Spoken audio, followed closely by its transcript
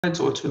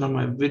Or turn on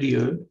my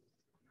video.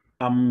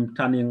 I'm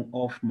turning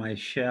off my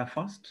share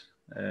first.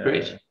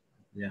 Great.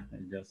 Yeah,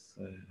 just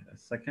a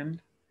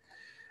second.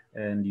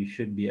 And you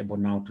should be able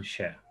now to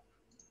share.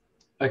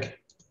 Okay.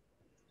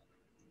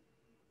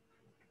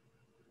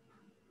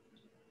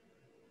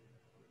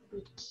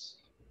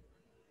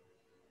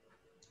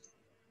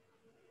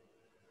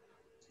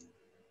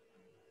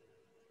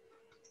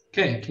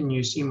 Okay, can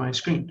you see my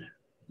screen?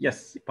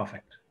 Yes,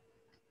 perfect.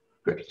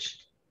 Great.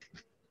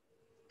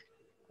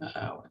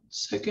 1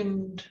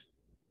 second.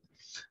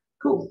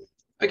 Cool.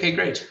 Okay,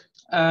 great.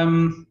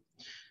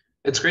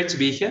 It's great to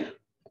be here.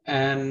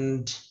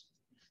 And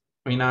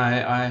I mean,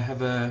 I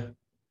have a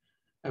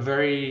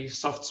very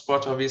soft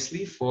spot,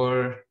 obviously,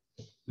 for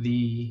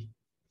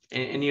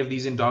any of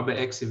these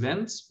IndabaX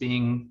events,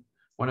 being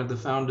one of the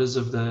founders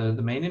of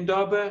the main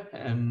Indaba.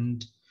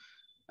 And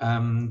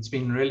it's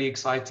been really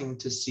exciting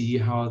to see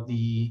how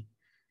the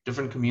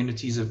different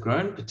communities have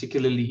grown,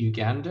 particularly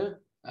Uganda.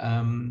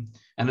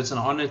 And it's an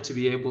honor to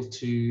be able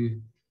to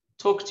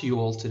talk to you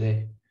all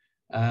today.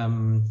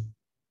 Yeah,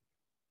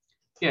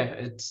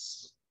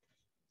 this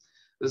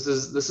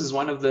is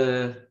one of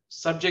the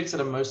subjects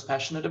that I'm most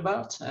passionate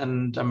about,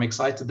 and I'm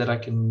excited that I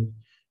can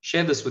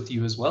share this with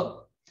you as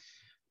well.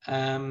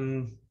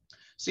 So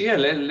yeah,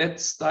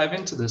 let's dive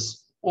into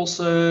this.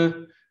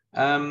 Also,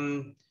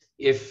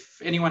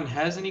 if anyone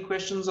has any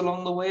questions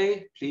along the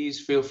way,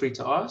 please feel free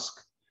to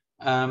ask.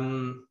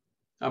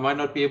 I might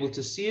not be able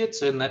to see it,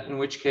 so in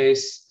which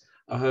case,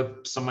 I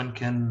hope someone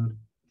can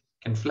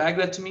flag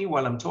that to me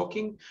while I'm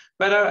talking.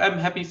 But I'm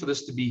happy for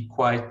this to be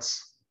quite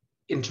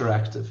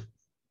interactive.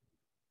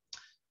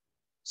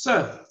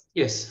 So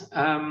yes,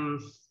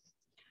 I'm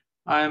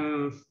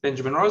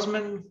Benjamin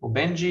Rosman, or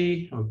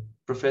Benji. I'm a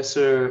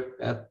professor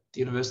at the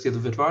University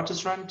of the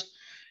Witwatersrand.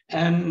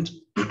 And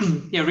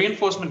yeah,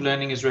 reinforcement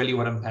learning is really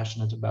what I'm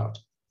passionate about.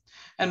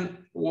 And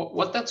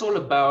what that's all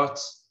about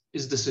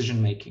is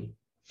decision making.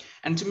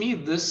 And to me,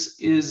 this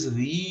is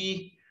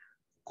the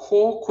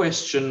core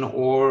question,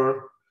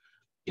 or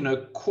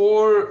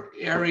core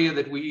area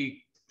that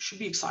we should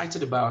be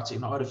excited about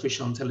in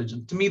artificial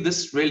intelligence. To me,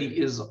 this really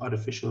is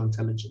artificial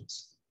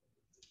intelligence.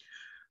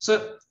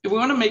 So if we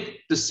want to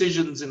make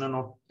decisions in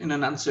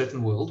an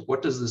uncertain world,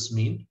 what does this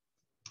mean?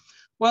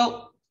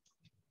 Well,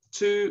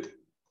 to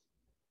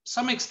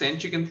some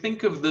extent, you can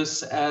think of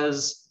this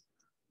as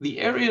the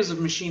areas of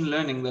machine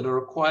learning that are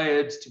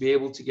required to be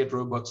able to get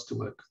robots to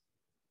work.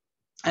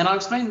 And I'll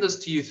explain this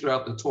to you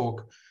throughout the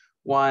talk,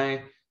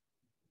 why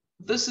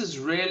this is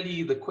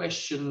really the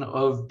question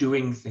of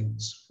doing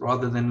things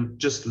rather than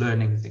just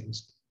learning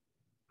things.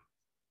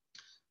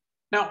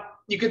 Now,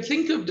 you could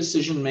think of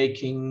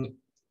decision-making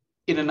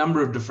in a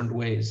number of different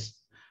ways,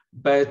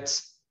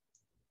 but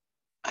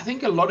I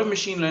think a lot of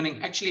machine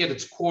learning actually at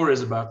its core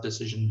is about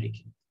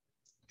decision-making,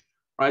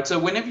 right? So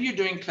whenever you're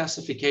doing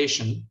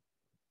classification,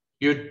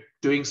 you're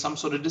doing some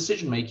sort of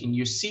decision-making.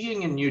 You're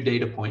seeing a new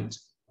data point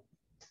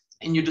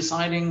and you're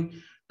deciding,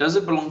 does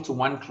it belong to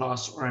one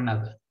class or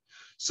another?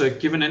 So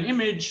given an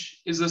image,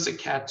 is this a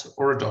cat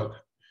or a dog?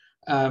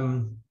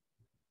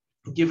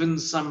 Given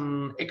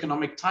some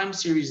economic time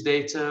series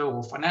data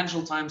or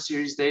financial time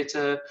series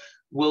data,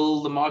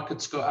 will the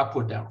markets go up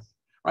or down,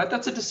 right?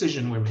 That's a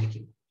decision we're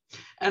making.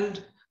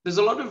 And there's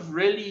a lot of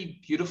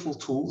really beautiful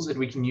tools that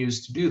we can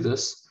use to do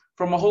this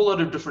from a whole lot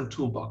of different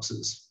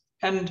toolboxes.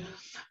 And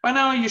by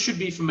now you should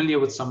be familiar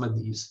with some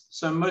of these.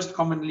 So most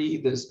commonly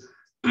there's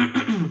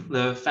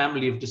the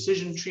family of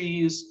decision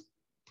trees,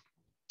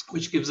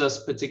 which gives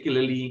us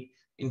particularly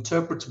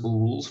interpretable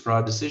rules for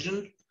our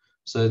decision.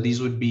 So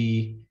these would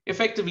be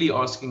effectively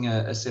asking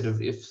a set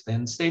of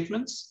if-then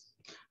statements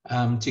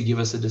to give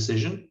us a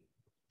decision.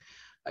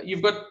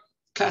 You've got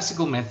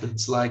classical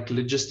methods like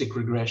logistic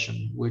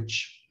regression,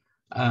 which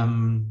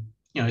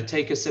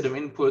take a set of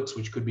inputs,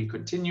 which could be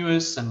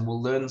continuous, and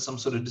we'll learn some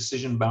sort of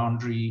decision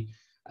boundary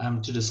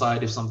to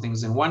decide if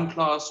something's in one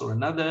class or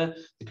another.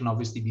 It can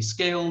obviously be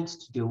scaled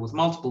to deal with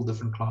multiple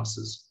different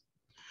classes.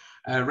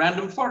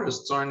 Random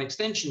forests are an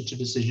extension to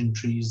decision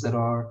trees that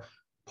are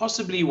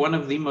possibly one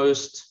of the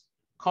most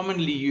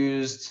commonly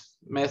used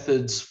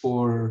methods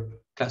for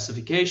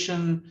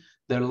classification.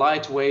 They're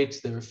lightweight,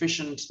 they're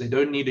efficient, they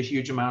don't need a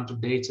huge amount of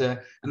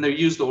data, and they're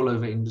used all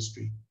over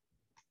industry.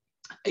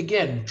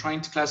 Again, trying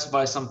to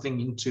classify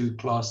something into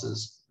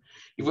classes.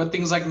 You've got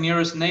things like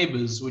nearest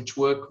neighbors, which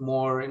work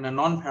more in a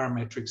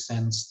non-parametric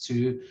sense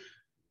to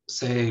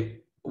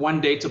say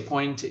one data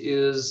point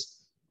is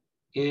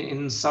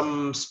in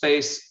some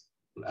space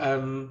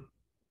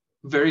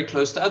very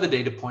close to other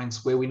data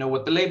points where we know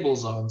what the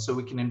labels are, and so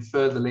we can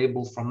infer the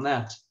label from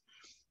that.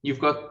 You've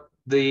got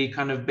the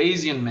kind of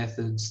Bayesian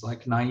methods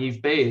like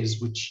naive Bayes,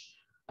 which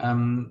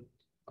are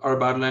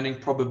about learning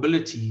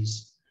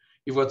probabilities.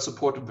 You've got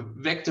support of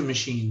vector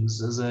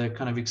machines as a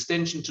kind of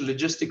extension to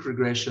logistic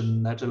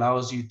regression that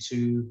allows you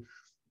to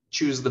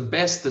choose the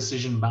best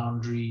decision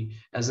boundary,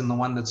 as in the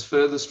one that's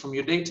furthest from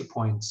your data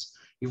points.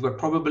 You've got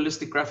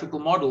probabilistic graphical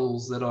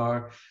models that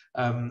are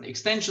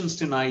extensions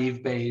to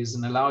naive Bayes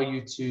and allow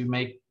you to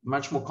make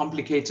much more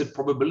complicated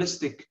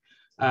probabilistic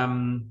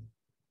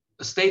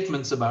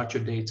statements about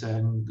your data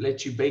and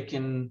let you bake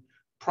in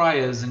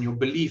priors and your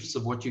beliefs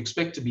of what you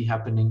expect to be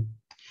happening.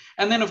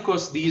 And then, of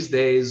course, these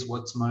days,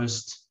 what's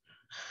most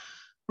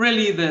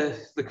really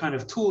the kind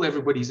of tool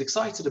everybody's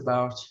excited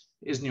about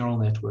is neural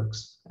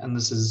networks. And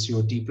this is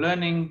your deep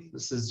learning.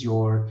 This is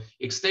your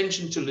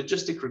extension to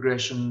logistic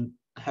regression,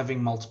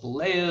 having multiple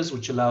layers,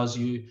 which allows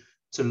you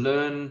to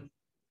learn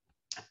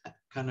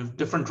kind of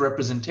different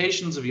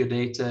representations of your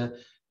data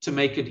to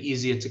make it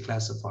easier to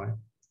classify.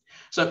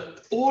 So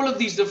all of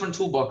these different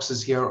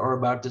toolboxes here are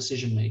about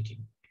decision making.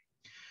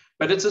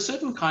 But it's a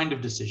certain kind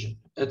of decision.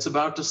 It's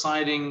about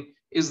deciding,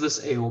 is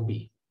this A or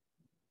B?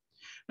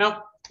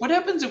 Now, what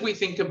happens if we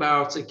think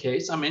about a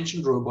case? I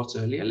mentioned robots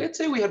earlier. Let's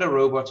say we had a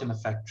robot in a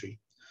factory.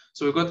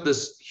 So we've got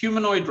this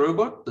humanoid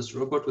robot, this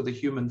robot with a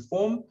human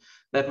form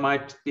that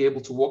might be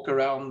able to walk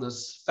around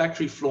this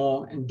factory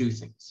floor and do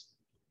things.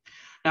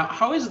 Now,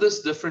 how is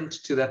this different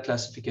to that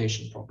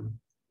classification problem?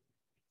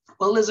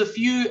 Well, there's a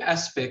few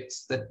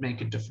aspects that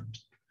make it different.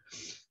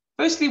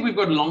 Firstly, we've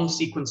got long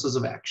sequences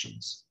of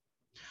actions.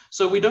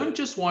 So we don't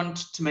just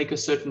want to make a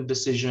certain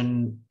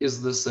decision,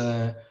 is this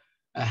a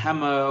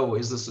hammer or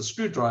is this a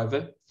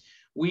screwdriver?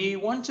 We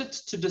want it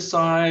to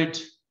decide,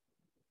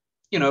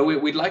 you know,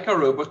 we'd like our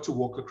robot to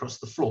walk across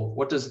the floor.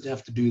 What does it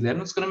have to do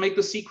then? It's going to make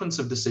the sequence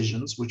of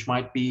decisions, which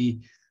might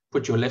be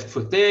put your left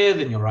foot there,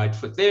 then your right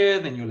foot there,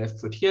 then your left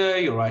foot here,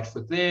 your right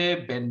foot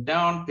there, bend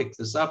down, pick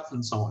this up,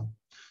 and so on.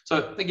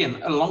 So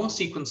again, a long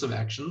sequence of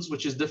actions,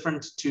 which is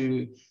different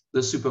to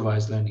the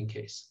supervised learning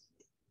case.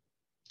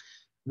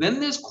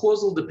 Then there's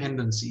causal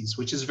dependencies,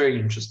 which is very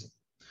interesting.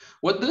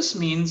 What this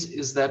means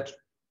is that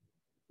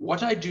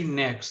what I do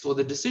next, or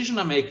the decision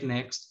I make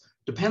next,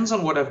 depends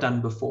on what I've done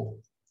before.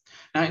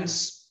 Now,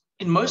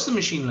 in most of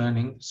machine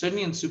learning,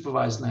 certainly in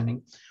supervised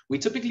learning, we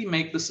typically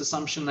make this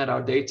assumption that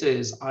our data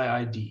is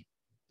IID,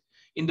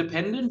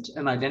 independent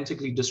and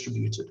identically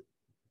distributed.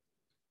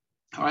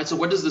 All right, so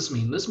what does this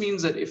mean? This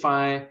means that if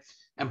I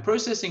am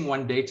processing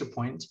one data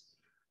point,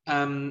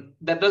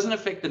 that doesn't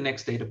affect the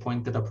next data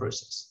point that I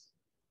process.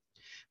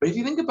 But if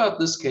you think about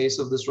this case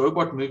of this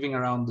robot moving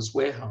around this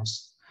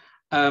warehouse,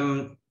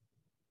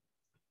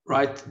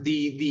 right,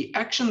 the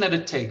action that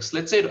it takes,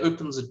 let's say it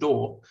opens a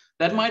door,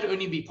 that might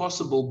only be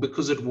possible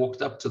because it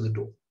walked up to the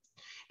door.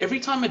 Every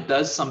time it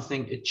does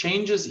something, it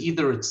changes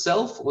either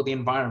itself or the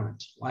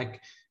environment.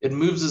 Like it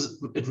moves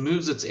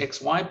its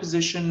XY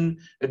position,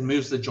 it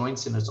moves the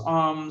joints in its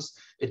arms,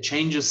 it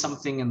changes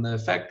something in the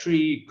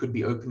factory, could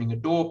be opening a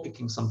door,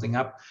 picking something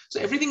up. So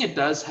everything it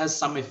does has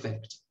some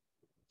effect,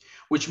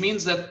 which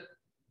means that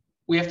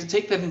we have to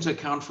take that into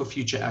account for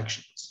future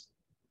actions.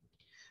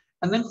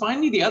 And then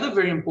finally, the other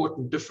very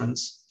important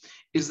difference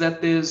is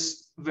that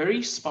there's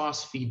very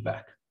sparse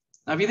feedback.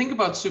 Now, if you think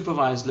about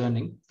supervised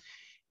learning,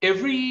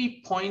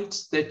 every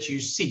point that you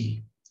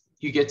see,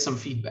 you get some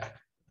feedback.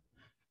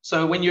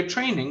 So when you're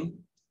training,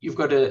 you've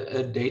got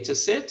a data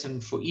set,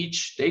 and for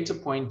each data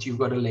point, you've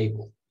got a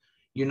label.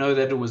 You know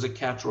that it was a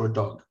cat or a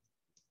dog.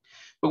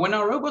 But when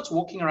our robot's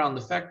walking around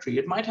the factory,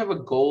 it might have a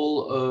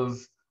goal of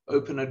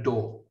open a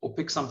door or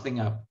pick something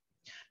up.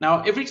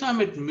 Now, every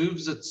time it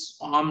moves its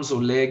arms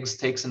or legs,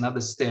 takes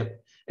another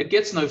step, it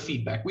gets no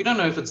feedback. We don't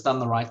know if it's done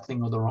the right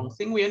thing or the wrong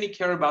thing. We only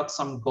care about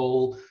some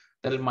goal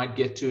that it might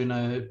get to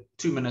in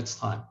 2 minutes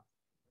time.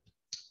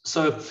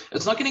 So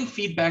it's not getting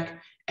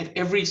feedback at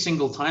every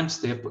single time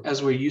step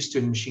as we're used to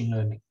in machine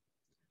learning.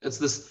 It's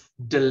this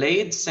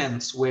delayed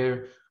sense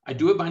where I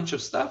do a bunch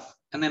of stuff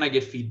and then I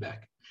get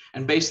feedback.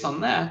 And based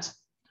on that,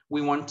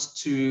 we want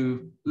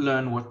to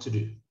learn what to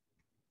do.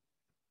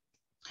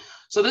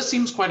 So this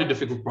seems quite a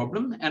difficult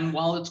problem. And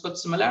while it's got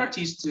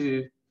similarities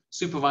to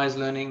supervised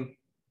learning,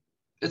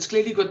 it's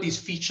clearly got these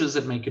features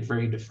that make it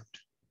very different.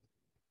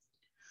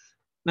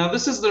 Now,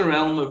 this is the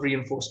realm of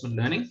reinforcement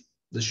learning.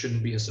 This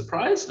shouldn't be a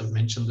surprise. I've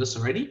mentioned this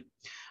already.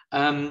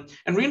 And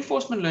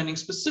reinforcement learning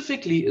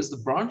specifically is the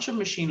branch of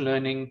machine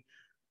learning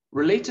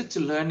related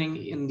to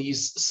learning in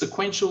these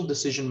sequential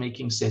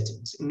decision-making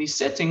settings, in these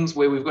settings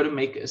where we've got to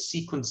make a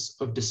sequence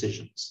of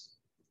decisions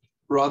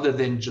rather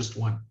than just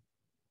one.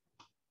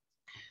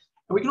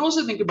 And we can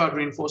also think about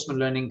reinforcement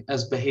learning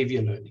as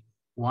behavior learning.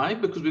 Why?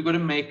 Because we've got to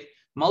make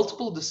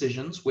multiple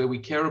decisions where we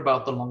care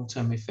about the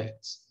long-term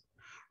effects,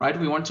 right?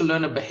 We want to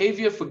learn a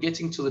behavior for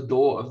getting to the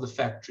door of the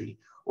factory,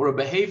 or a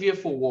behavior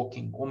for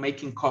walking or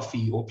making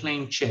coffee or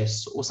playing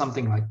chess or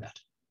something like that.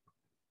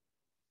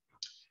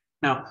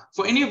 Now,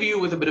 for any of you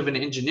with a bit of an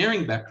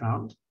engineering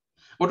background,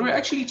 what we're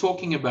actually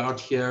talking about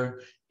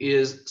here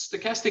is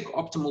stochastic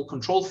optimal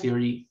control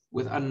theory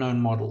with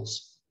unknown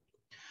models.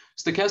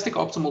 Stochastic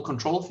optimal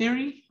control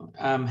theory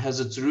has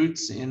its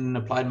roots in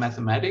applied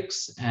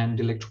mathematics and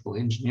electrical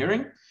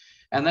engineering,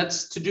 and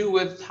that's to do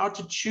with how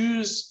to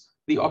choose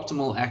the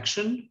optimal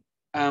action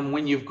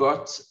when you've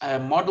got a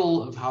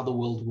model of how the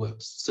world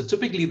works. So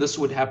typically this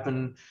would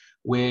happen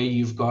where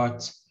you've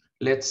got,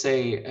 let's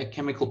say, a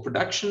chemical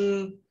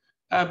production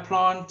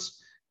plant,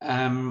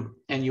 and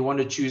you want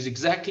to choose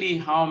exactly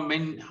how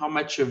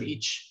much of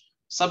each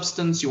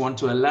substance you want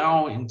to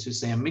allow into,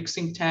 say, a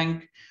mixing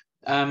tank.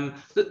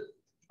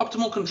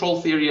 Optimal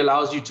control theory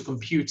allows you to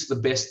compute the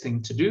best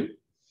thing to do.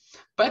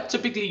 But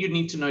typically, you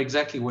need to know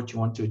exactly what you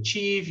want to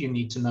achieve. You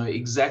need to know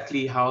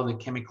exactly how the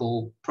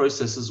chemical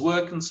processes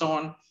work and so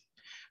on.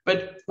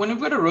 But when we've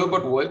got a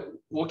robot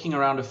walking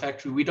around a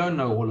factory, we don't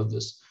know all of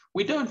this.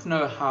 We don't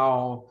know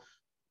how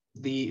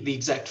the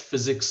exact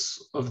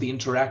physics of the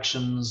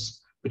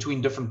interactions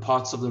between different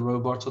parts of the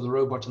robot or the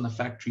robot in the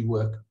factory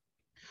work.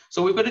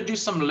 So we've got to do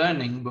some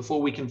learning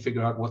before we can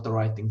figure out what the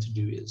right thing to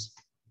do is.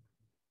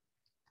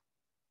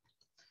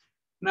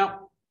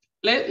 Now,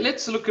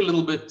 let's look a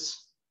little bit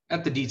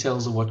at the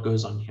details of what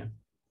goes on here.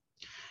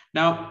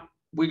 Now,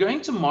 we're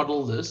going to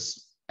model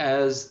this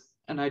as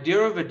an idea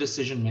of a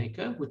decision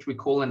maker, which we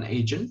call an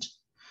agent,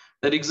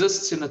 that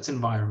exists in its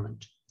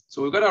environment.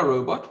 So we've got our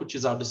robot, which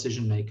is our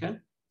decision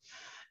maker,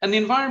 and the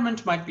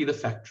environment might be the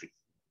factory.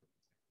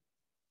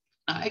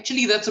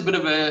 Actually, that's a bit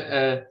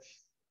of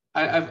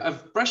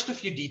I've brushed a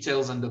few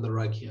details under the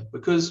rug here,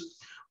 because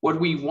what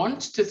we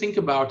want to think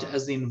about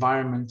as the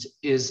environment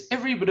is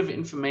every bit of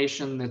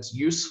information that's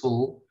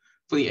useful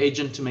for the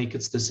agent to make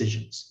its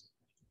decisions.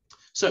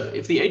 So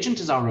if the agent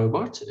is our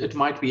robot, it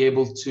might be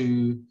able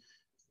to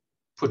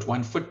put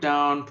one foot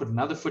down, put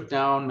another foot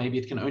down. Maybe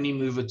it can only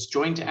move its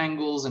joint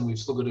angles, and we've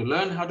still got to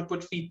learn how to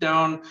put feet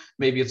down.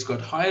 Maybe it's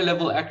got higher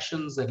level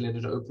actions that let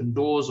it open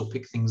doors or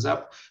pick things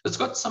up. It's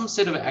got some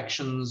set of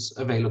actions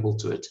available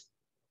to it.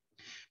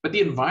 But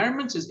the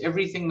environment is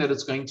everything that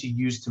it's going to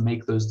use to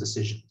make those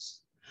decisions.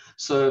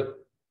 So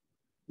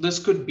this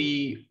could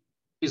be,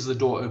 is the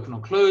door open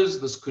or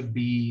closed? This could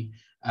be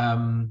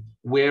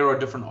where are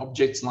different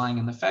objects lying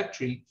in the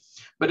factory?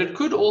 But it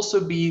could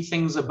also be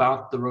things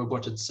about the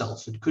robot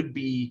itself. It could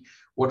be,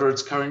 what are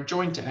its current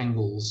joint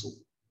angles?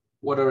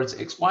 What are its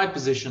XY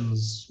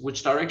positions?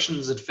 Which direction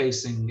is it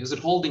facing? Is it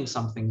holding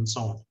something, and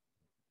so on?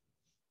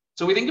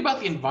 So we think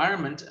about the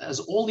environment as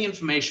all the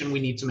information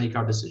we need to make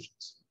our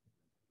decisions.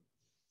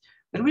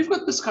 Then we've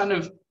got this kind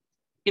of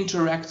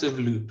interactive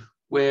loop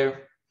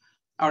where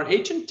our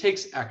agent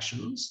takes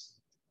actions,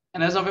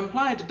 and as I've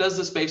implied, it does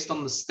this based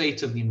on the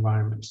state of the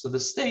environment. So the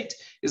state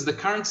is the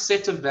current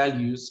set of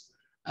values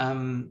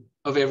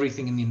of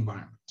everything in the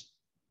environment.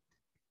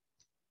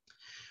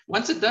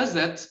 Once it does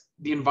that,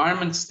 the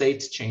environment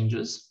state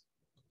changes.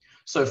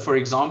 So for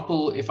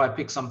example, if I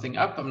pick something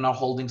up, I'm now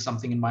holding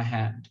something in my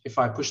hand. If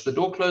I push the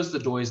door closed, the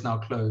door is now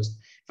closed.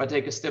 If I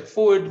take a step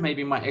forward,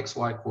 maybe my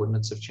XY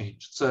coordinates have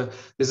changed. So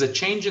there's a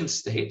change in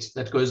state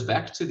that goes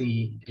back to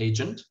the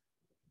agent.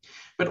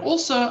 But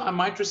also I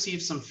might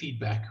receive some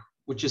feedback,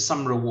 which is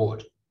some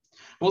reward.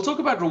 We'll talk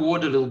about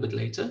reward a little bit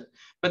later,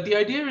 but the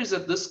idea is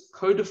that this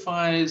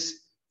codifies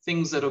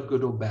things that are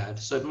good or bad.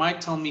 So it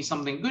might tell me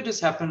something good has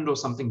happened or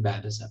something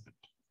bad has happened.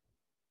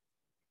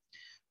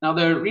 Now,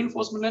 the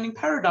reinforcement learning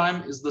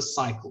paradigm is the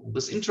cycle,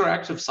 this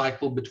interactive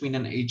cycle between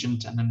an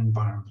agent and an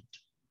environment.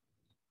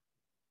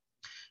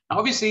 Now,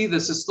 obviously,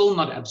 this is still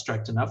not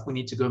abstract enough. We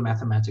need to go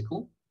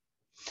mathematical.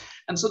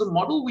 And so the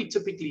model we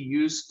typically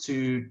use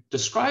to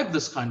describe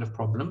this kind of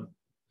problem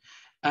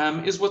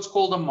is what's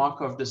called a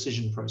Markov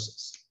decision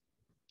process.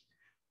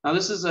 Now,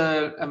 this is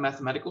a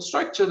mathematical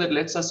structure that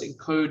lets us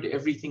encode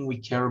everything we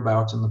care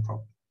about in the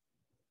problem.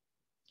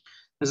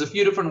 There's a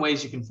few different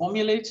ways you can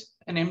formulate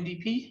an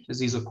MDP, as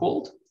these are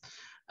called.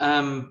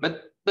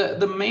 But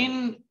the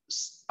main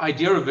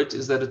idea of it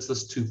is that it's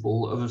this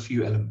tuple of a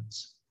few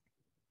elements.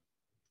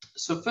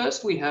 So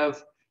first we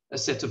have a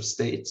set of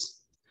states.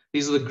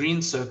 These are the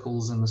green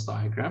circles in this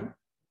diagram.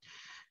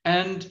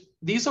 And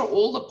these are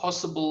all the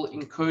possible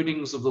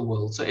encodings of the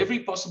world. So every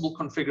possible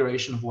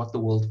configuration of what the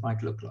world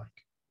might look like.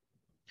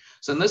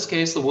 So in this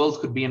case, the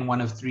world could be in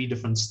one of three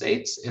different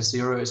states,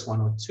 S0,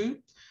 S1, or 2.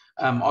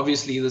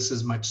 Obviously, this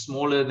is much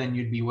smaller than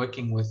you'd be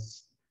working with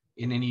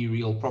in any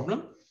real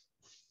problem.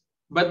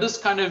 But this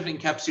kind of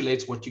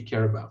encapsulates what you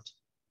care about.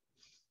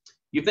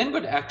 You've then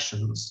got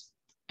actions,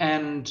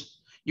 and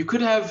you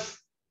could have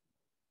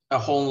a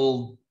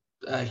whole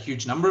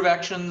huge number of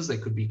actions. They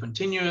could be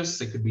continuous,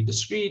 they could be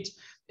discrete.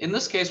 In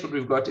this case, what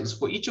we've got is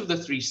for each of the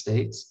three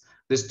states,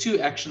 there's two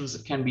actions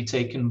that can be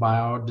taken by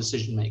our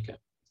decision maker.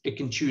 It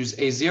can choose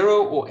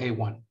A0 or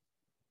A1.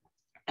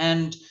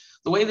 And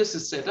the way this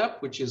is set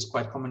up, which is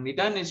quite commonly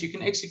done, is you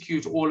can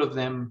execute all of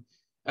them,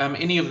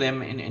 any of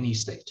them in any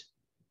state.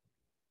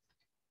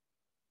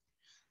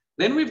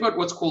 Then we've got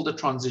what's called a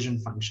transition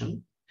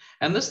function.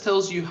 And this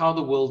tells you how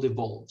the world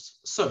evolves.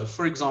 So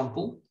for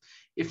example,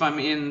 if I'm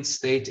in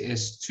state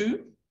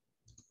S2,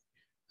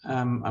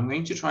 I'm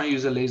going to try and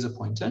use a laser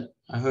pointer.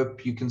 I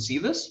hope you can see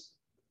this.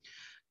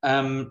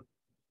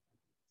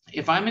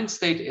 If I'm in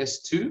state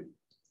S2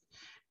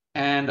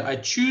 and I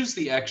choose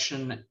the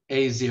action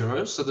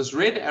A0, so this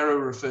red arrow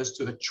refers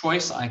to a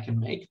choice I can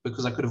make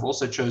because I could have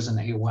also chosen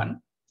A1.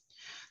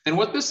 Then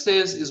what this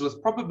says is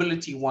with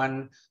probability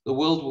 1, the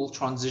world will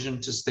transition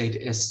to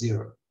state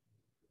S0.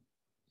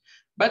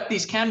 But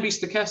these can be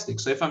stochastic.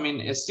 So if I'm in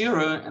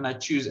S0 and I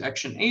choose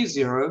action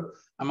A0,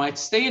 I might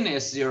stay in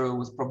S0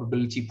 with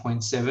probability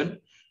 0.7,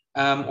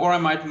 or I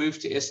might move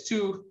to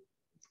S2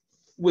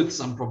 with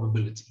some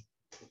probability.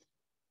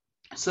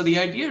 So the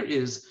idea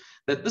is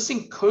that this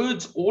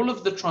encodes all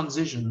of the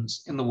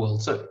transitions in the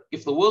world. So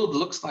if the world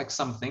looks like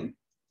something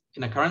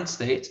in a current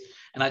state,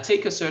 and I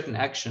take a certain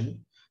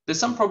action, there's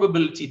some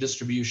probability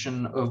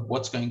distribution of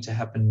what's going to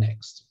happen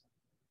next.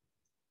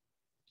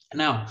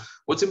 Now,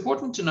 what's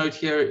important to note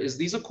here is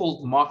these are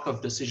called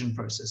Markov decision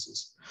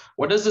processes.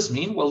 What does this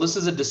mean? Well, this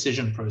is a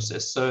decision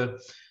process. So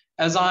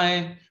as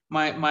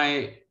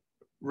my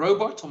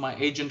robot or my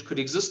agent could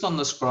exist on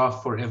this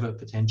graph forever,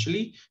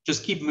 potentially,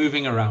 just keep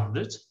moving around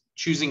it,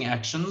 choosing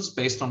actions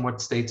based on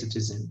what state it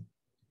is in.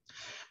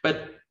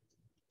 But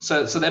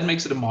so that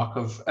makes it a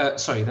Markov,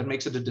 that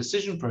makes it a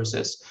decision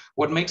process.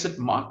 What makes it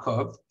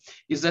Markov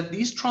is that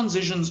these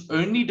transitions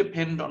only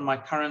depend on my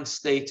current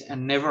state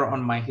and never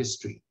on my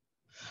history.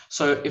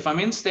 So if I'm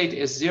in state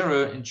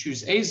S0 and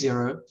choose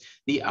A0,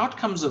 the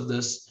outcomes of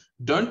this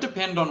don't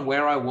depend on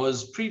where I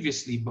was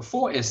previously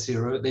before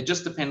S0. They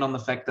just depend on the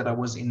fact that I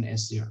was in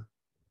S0.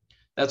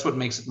 That's what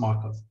makes it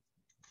Markov.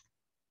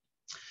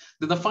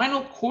 The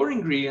final core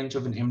ingredient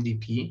of an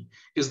MDP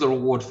is the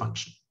reward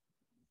function.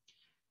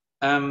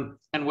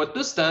 And what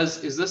this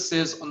does is this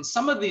says on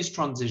some of these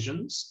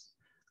transitions,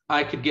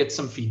 I could get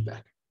some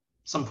feedback,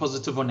 some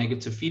positive or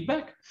negative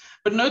feedback.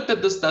 But note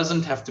that this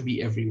doesn't have to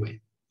be everywhere.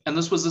 And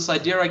this was this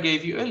idea I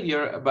gave you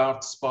earlier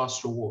about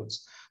sparse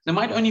rewards. There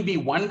might only be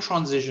one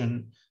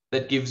transition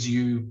that gives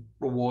you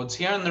rewards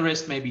here, and the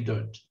rest maybe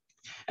don't.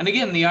 And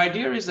again, the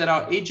idea is that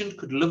our agent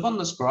could live on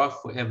this graph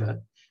forever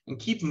and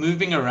keep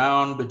moving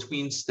around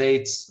between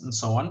states and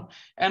so on.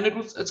 And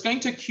it's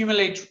going to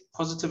accumulate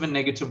positive and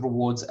negative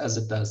rewards as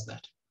it does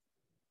that.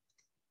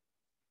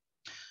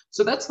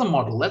 So that's the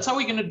model. That's how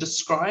we're going to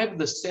describe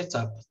the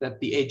setup that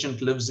the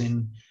agent lives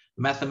in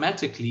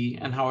mathematically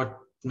and how it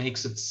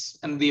makes its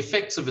and the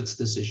effects of its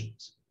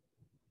decisions.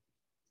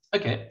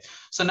 Okay,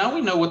 so now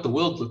we know what the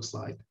world looks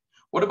like.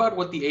 What about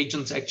what the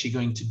agent's actually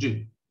going to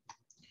do?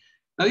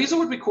 Now, these are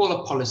what we call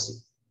a policy.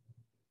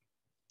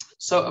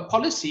 So a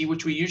policy,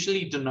 which we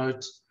usually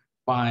denote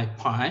by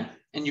pi,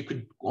 and you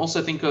could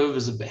also think of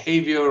as a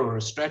behavior or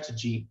a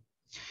strategy,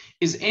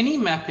 is any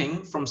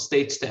mapping from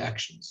states to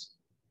actions.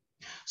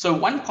 So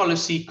one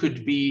policy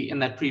could be, in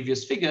that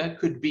previous figure,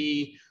 could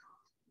be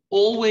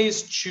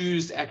always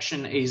choose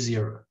action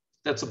A0.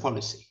 That's a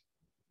policy.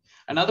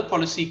 Another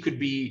policy could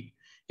be,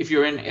 if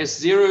you're in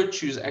S0,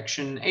 choose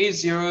action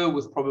A0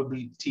 with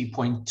probability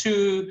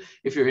 0.2.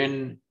 If you're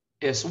in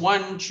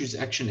S1, choose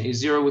action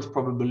A0 with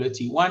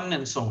probability 1,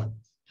 and so on.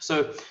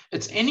 So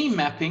it's any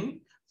mapping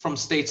from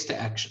states to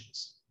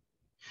actions.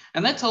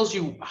 And that tells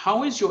you,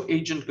 how is your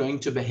agent going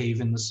to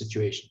behave in this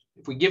situation?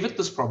 If we give it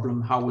this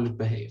problem, how will it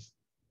behave?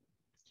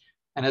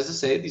 And as I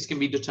say, these can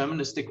be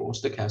deterministic or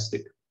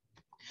stochastic.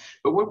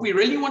 But what we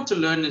really want to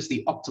learn is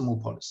the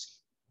optimal policy.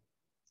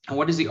 And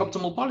what is the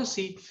optimal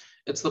policy?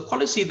 It's the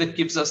policy that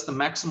gives us the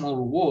maximal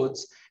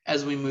rewards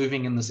as we're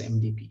moving in this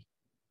MDP.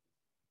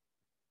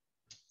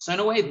 So in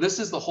a way, this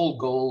is the whole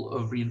goal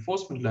of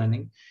reinforcement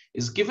learning,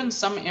 is given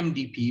some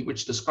MDP,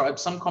 which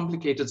describes some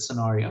complicated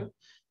scenario,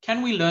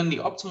 can we learn the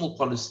optimal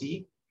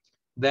policy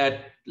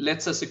that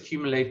lets us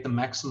accumulate the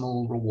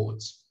maximal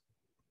rewards?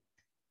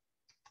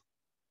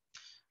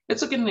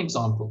 Let's look at an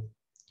example.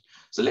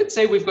 So let's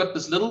say we've got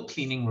this little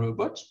cleaning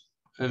robot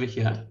over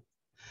here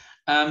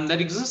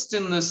that exists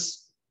in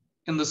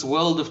this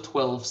world of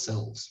 12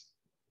 cells.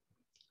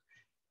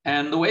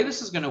 And the way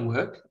this is going to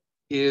work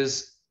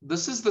is,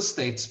 this is the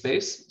state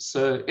space.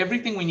 So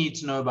everything we need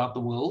to know about the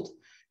world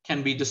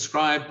can be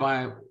described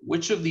by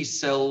which of these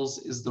cells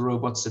is the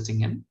robot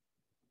sitting in.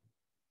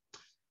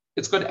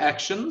 It's got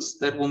actions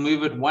that will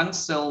move it one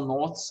cell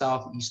north,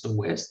 south, east, or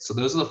west. So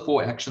those are the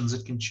 4 actions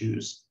it can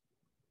choose.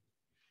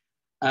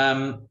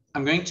 I'm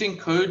going to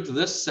encode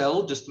this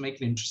cell, just to make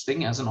it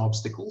interesting, as an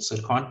obstacle, so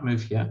it can't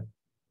move here.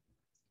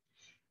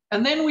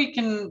 And then we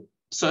can,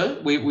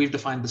 so we've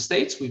defined the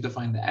states, we've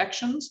defined the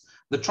actions.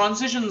 The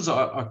transitions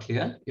are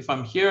clear. If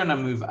I'm here and I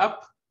move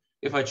up,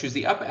 if I choose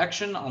the up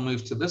action, I'll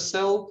move to this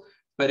cell.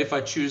 But if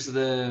I choose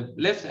the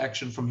left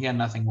action from here,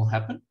 nothing will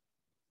happen.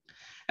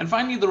 And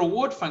finally, the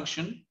reward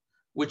function,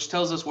 which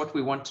tells us what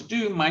we want to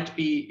do, might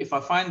be, if I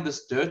find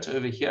this dirt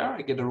over here,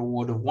 I get a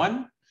reward of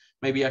 1.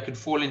 Maybe I could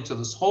fall into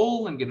this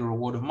hole and get a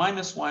reward of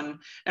 -1.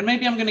 And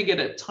maybe I'm going to get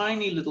a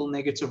tiny little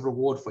negative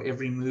reward for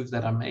every move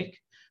that I make.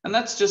 And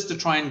that's just to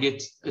try and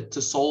get it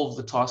to solve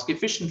the task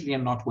efficiently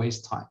and not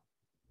waste time.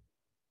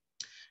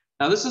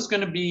 Now, this is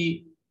going to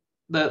be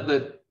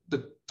the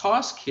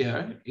task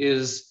here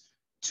is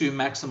to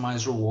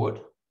maximize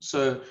reward.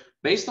 So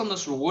based on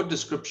this reward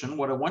description,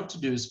 what I want to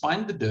do is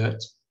find the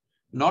dirt,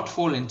 not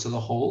fall into the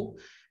hole,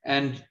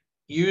 and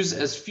use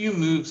as few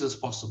moves as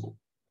possible,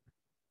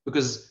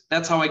 because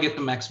that's how I get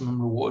the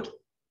maximum reward.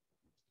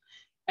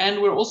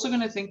 And we're also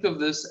going to think of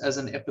this as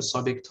an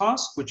episodic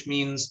task, which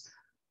means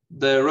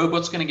the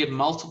robot's going to get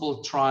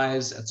multiple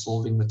tries at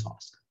solving the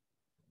task.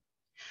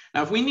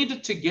 Now, if we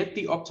needed to get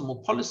the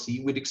optimal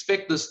policy, we'd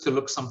expect this to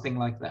look something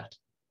like that,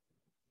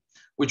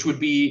 which would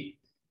be,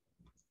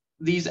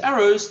 these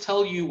arrows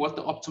tell you what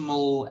the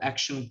optimal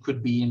action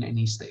could be in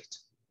any state.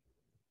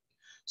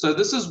 So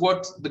this is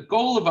what the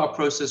goal of our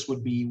process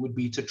would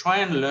be to try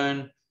and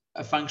learn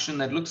a function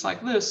that looks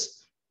like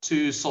this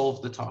to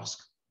solve the task.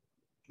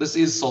 This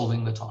is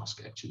solving the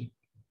task, actually.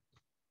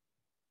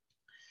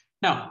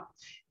 Now,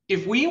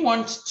 if we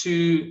want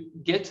to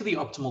get to the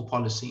optimal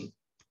policy,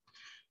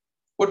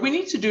 what we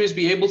need to do is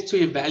be able to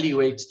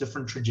evaluate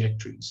different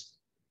trajectories.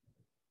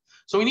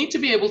 So we need to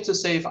be able to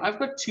say, if I've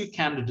got two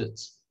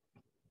candidates,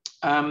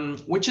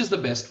 which is the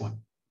best one?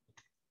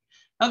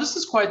 Now, this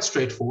is quite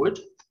straightforward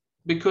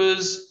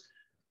because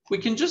we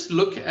can just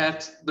look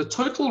at the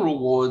total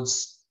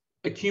rewards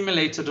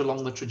accumulated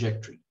along the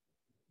trajectory.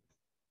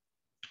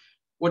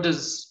 What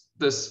does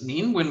this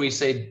mean when we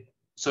say,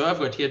 so I've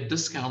got here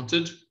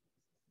discounted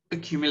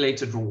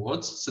accumulated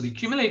rewards. So the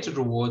accumulated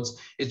rewards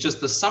is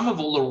just the sum of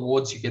all the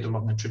rewards you get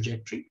along the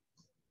trajectory.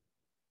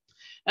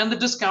 And the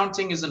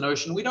discounting is a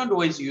notion we don't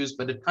always use,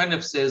 but it kind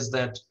of says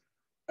that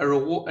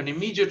an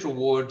immediate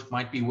reward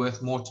might be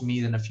worth more to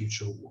me than a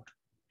future reward.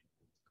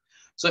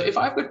 So if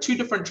I've got two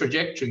different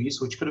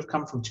trajectories, which could have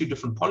come from two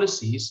different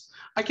policies,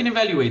 I can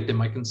evaluate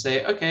them. I can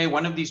say, okay,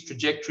 one of these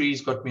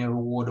trajectories got me a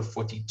reward of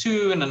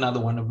 42 and another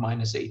one of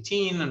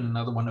 -18 and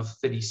another one of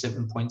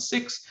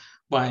 37.6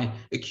 by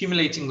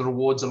accumulating the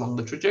rewards along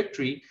the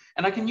trajectory.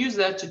 And I can use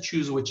that to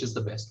choose which is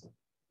the best one,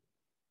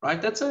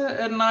 right? That's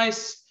a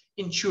nice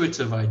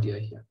intuitive idea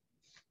here.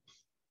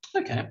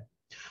 Okay,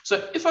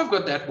 so if I've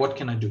got that, what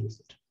can I do with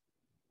it?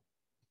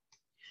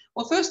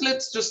 Well, first,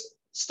 let's just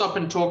stop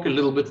and talk a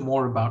little bit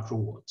more about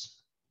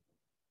rewards.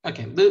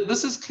 Okay,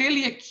 this is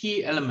clearly a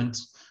key element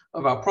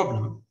of our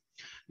problem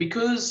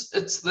because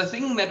it's the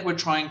thing that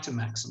we're trying to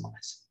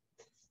maximize.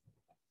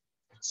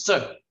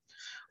 So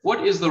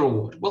what is the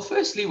reward? Well,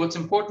 firstly, what's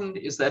important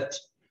is that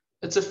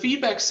it's a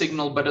feedback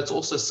signal, but it's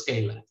also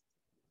scalar.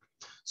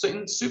 So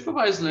in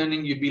supervised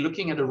learning, you'd be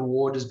looking at a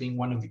reward as being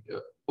one of,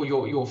 or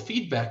your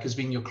feedback as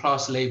being your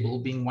class label,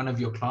 being one of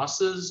your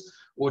classes,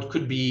 or it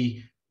could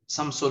be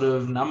some sort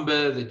of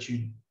number that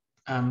you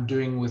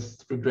doing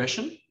with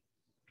regression.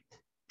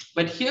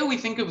 But here we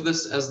think of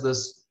this as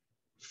this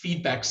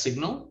feedback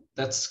signal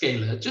that's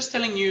scalar, just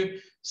telling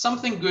you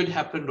something good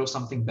happened or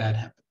something bad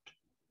happened.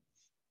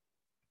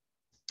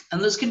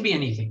 And this can be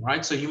anything,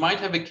 right? So you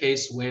might have a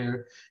case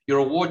where your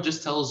reward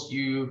just tells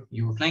you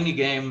you were playing a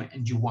game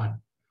and you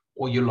won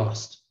or you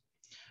lost.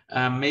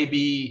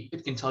 Maybe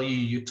it can tell you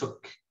you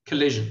took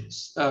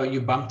collisions,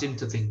 you bumped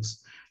into things.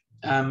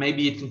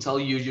 Maybe it can tell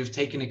you you've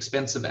taken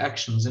expensive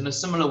actions. In a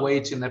similar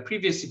way to in that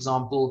previous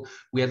example,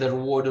 we had the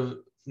reward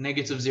of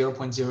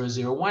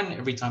 -0.001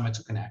 every time I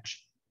took an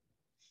action,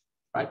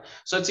 right?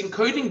 So it's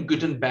encoding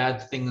good and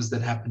bad things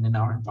that happen in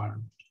our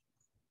environment.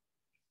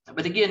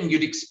 But again,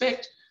 you'd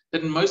expect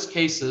that in most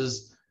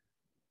cases,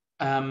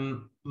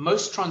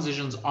 most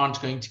transitions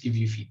aren't going to give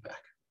you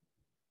feedback.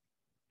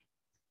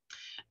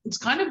 It's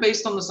kind of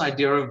based on this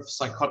idea of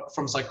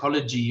from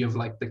psychology of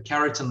like the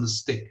carrot and the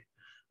stick,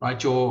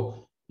 right?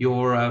 Your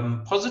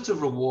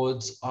positive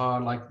rewards are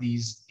like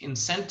these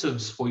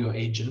incentives for your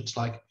agent,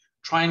 like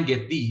try and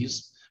get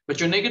these, but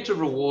your negative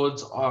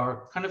rewards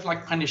are kind of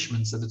like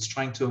punishments that it's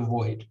trying to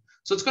avoid.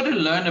 So it's got to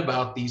learn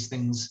about these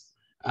things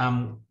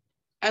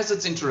as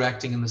it's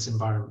interacting in this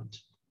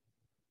environment.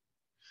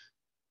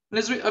 And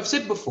as I've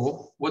said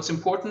before, what's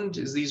important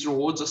is these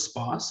rewards are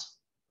sparse,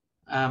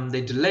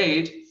 they're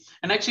delayed,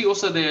 and actually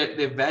also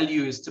their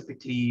value is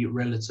typically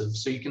relative.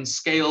 So you can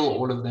scale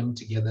all of them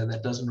together.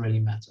 That doesn't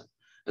really matter.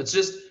 It's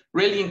just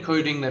really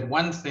encoding that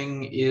one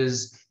thing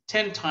is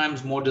 10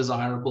 times more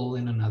desirable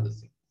than another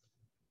thing.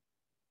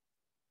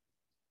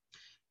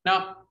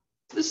 Now,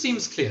 this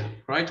seems clear,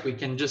 right? We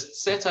can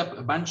just set up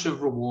a bunch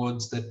of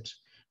rewards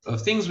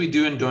of things we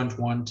do and don't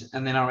want,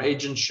 and then our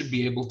agent should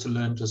be able to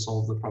learn to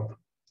solve the problem.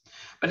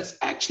 But it's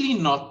actually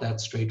not that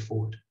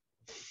straightforward.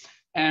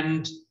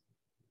 And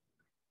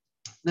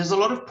there's a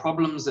lot of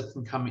problems that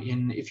can come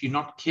in if you're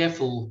not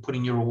careful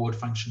putting your reward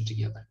function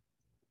together.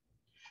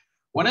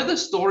 One of the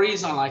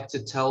stories I like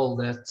to tell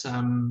that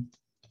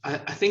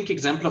I think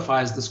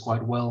exemplifies this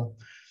quite well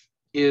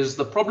is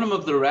the problem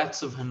of the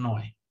rats of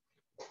Hanoi.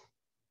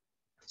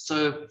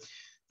 So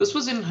this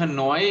was in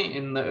Hanoi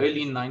in the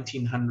early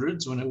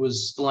 1900s when it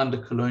was still under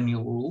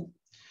colonial rule.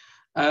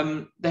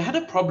 They had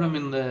a problem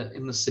in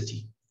the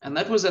city, and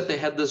that was that they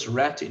had this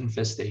rat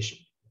infestation.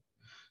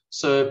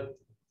 So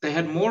they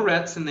had more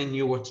rats than they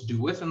knew what to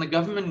do with, and the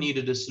government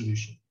needed a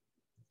solution.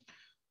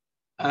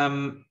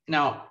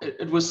 Now,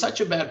 it was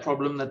such a bad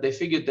problem that they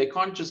figured they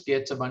can't just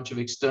get a bunch of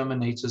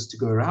exterminators to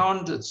go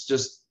around. It's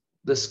just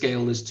the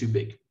scale is too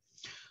big.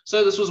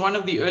 So this was one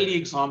of the early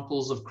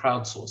examples of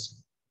crowdsourcing.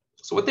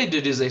 So what they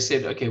did is they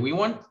said, okay, we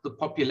want the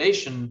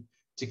population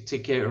to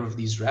take care of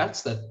these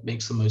rats. That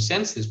makes the most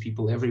sense. There's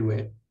people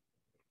everywhere.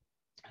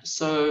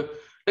 So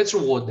let's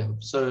reward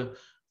them. So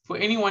for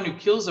anyone who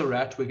kills a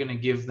rat, we're going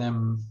to give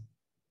them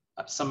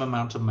some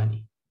amount of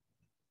money.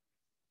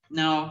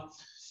 Now,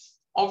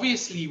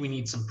 obviously, we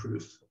need some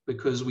proof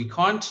because we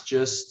can't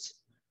just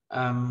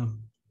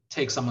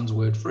take someone's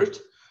word for it.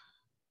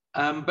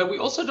 But we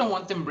also don't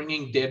want them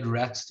bringing dead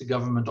rats to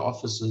government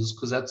offices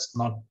because that's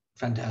not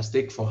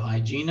fantastic for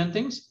hygiene and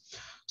things.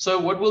 So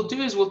what we'll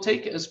do is we'll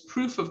take as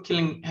proof of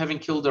having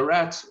killed a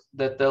rat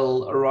that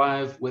they'll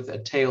arrive with a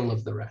tail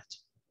of the rat.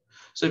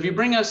 So if you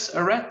bring us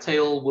a rat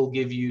tail, we'll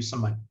give you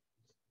some money.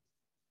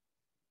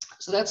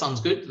 So that sounds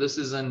good. This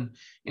is an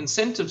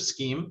incentive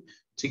scheme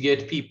to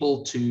get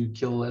people to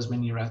kill as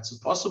many rats as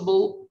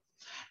possible.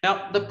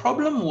 Now, the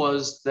problem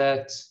was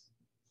that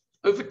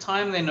over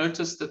time, they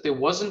noticed that there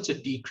wasn't a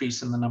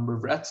decrease in the number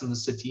of rats in the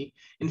city.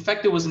 In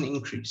fact, there was an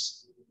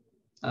increase.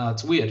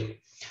 It's weird.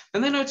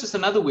 Then they noticed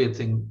another weird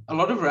thing. A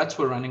lot of rats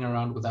were running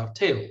around without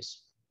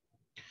tails.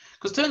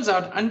 Because turns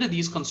out under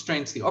these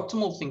constraints, the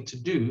optimal thing to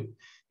do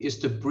is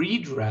to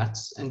breed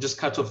rats and just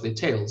cut off their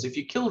tails. If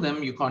you kill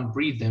them, you can't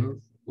breed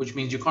them, which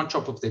means you can't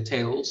chop off their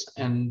tails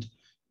and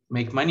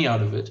make money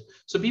out of it.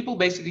 So people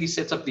basically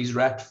set up these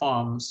rat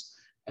farms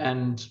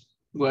and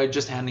were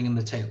just handing in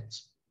the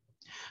tails.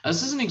 Now,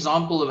 this is an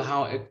example of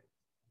how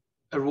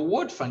a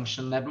reward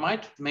function that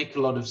might make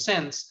a lot of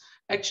sense,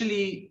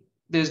 actually,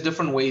 there's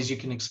different ways you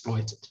can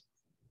exploit it.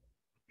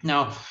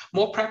 Now,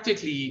 more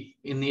practically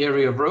in the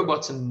area of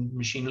robots and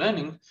machine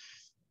learning,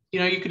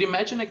 you could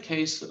imagine a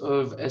case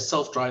of a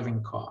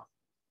self-driving car.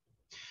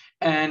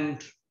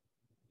 And,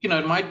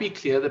 it might be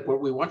clear that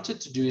what we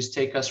wanted to do is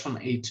take us from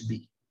A to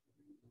B.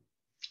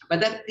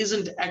 But that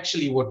isn't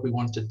actually what we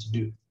wanted to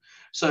do.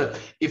 So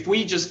if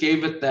we just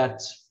gave it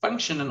that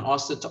function and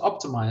asked it to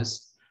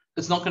optimize,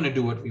 it's not going to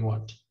do what we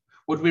want.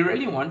 What we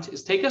really want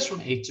is take us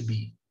from A to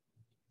B,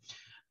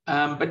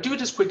 but do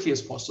it as quickly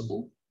as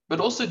possible, but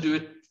also do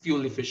it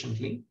fuel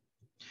efficiently,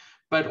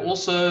 but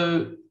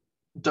also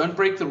don't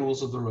break the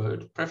rules of the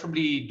road.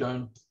 Preferably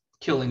don't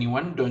kill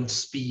anyone, don't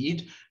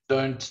speed,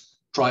 don't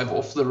drive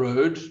off the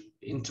road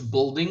into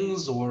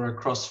buildings or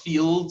across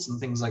fields and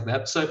things like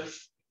that. So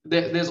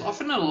there's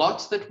often a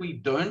lot that we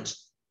don't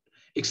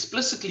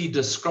explicitly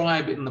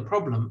describe in the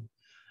problem,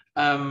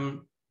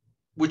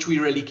 which we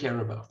really care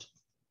about.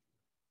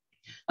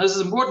 Now, this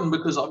is important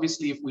because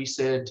obviously if we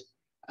said,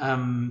 our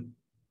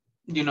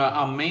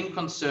main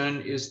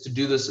concern is to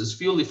do this as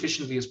fuel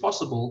efficiently as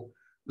possible,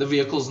 the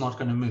vehicle's not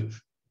going to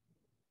move,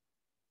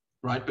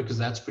 right? Because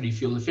that's pretty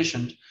fuel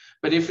efficient.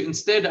 But if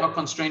instead our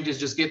constraint is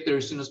just get there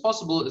as soon as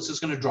possible, it's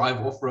just going to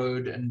drive off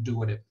road and do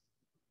whatever.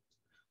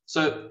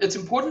 So it's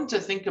important to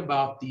think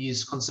about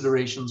these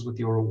considerations with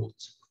your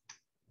rewards.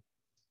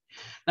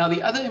 Now,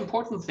 the other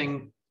important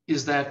thing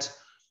is that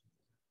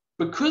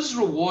because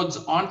rewards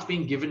aren't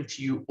being given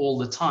to you all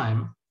the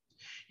time,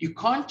 you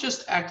can't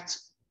just act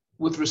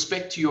with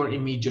respect to your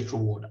immediate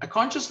reward. I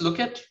can't just look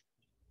at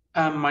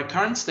my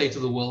current state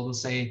of the world and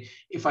say,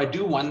 if I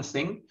do one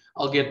thing,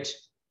 I'll get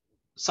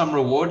some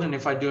reward. And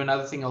if I do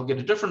another thing, I'll get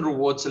a different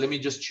reward. So let me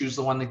just choose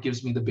the one that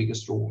gives me the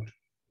biggest reward.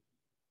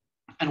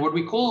 And what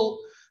we call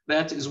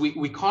that is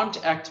we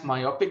can't act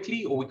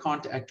myopically or we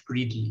can't act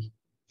greedily.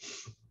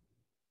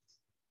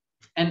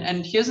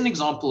 And here's an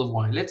example of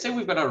why. Let's say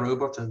we've got our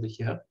robot over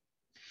here.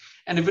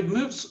 And if it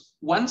moves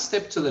one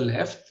step to the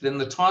left, then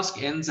the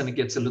task ends and it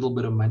gets a little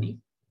bit of money.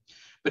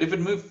 But if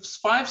it moves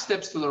 5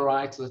 steps to the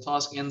right, the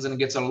task ends and it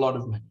gets a lot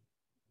of money.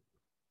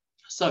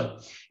 So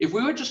if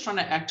we were just trying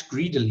to act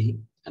greedily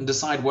and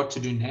decide what to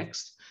do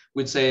next,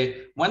 we'd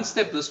say 1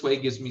 step this way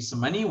gives me some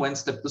money, 1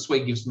 step this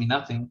way gives me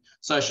nothing,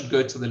 so I should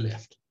go to the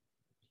left,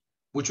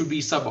 which would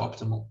be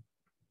suboptimal.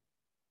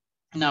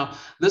 Now,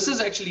 this is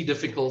actually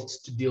difficult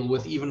to deal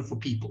with even for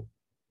people,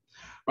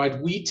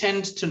 right? We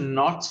tend to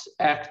not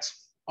act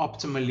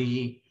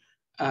optimally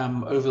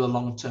over the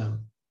long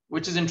term,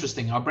 which is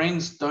interesting. Our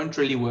brains don't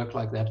really work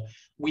like that.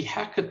 We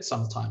hack it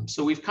sometimes.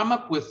 So we've come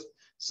up with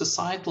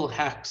societal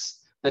hacks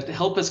that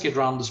help us get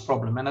around this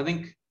problem. And I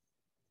think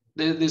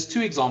there's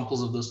 2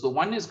 examples of this. The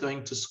one is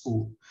going to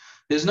school.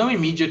 There's no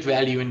immediate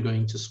value in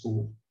going to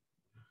school,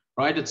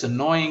 right? It's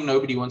annoying.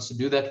 Nobody wants to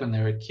do that when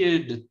they're a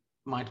kid. It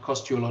might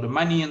cost you a lot of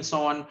money and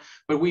so on.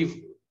 But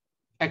we've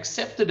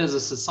accepted as a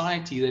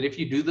society that if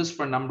you do this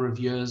for a number of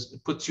years,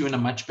 it puts you in a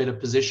much better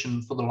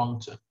position for the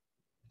long term.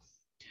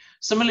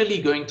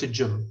 Similarly, going to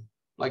gym.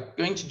 Like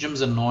going to gym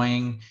is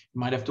annoying. You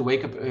might have to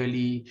wake up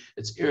early.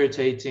 It's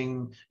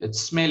irritating. It's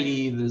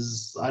smelly.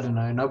 There's, I don't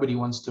know, nobody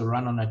wants to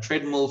run on a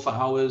treadmill for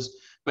hours.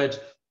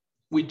 But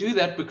we do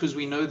that because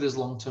we know there's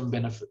long-term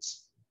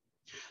benefits.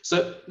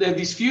 So there are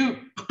these few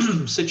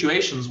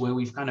situations where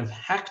we've kind of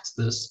hacked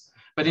this,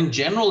 but in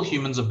general,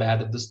 humans are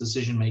bad at this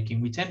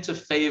decision-making. We tend to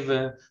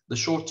favor the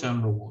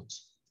short-term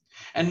rewards.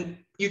 And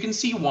you can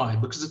see why,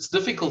 because it's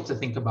difficult to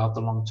think about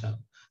the long term.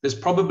 There's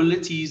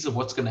probabilities of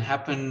what's going to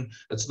happen.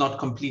 It's not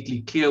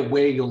completely clear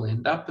where you'll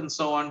end up and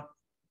so on.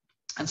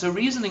 And so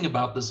reasoning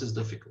about this is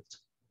difficult.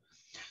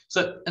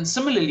 So, and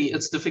similarly,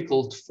 it's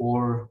difficult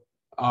for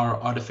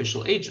our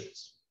artificial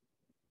agents.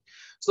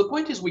 So the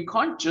point is we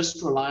can't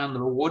just rely on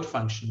the reward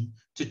function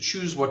to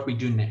choose what we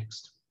do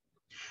next.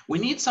 We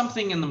need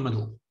something in the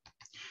middle.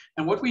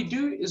 And what we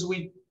do is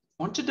we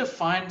want to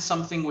define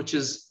something which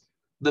is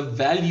the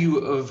value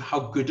of how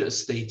good a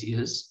state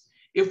is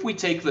if we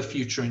take the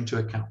future into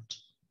account.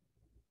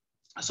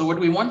 So what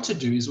we want to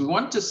do is we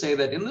want to say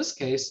that in this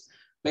case,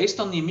 based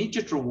on the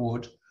immediate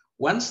reward,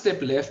 1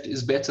 step left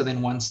is better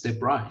than 1 step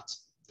right.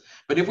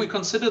 But if we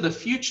consider the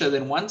future,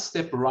 then one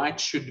step right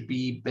should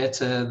be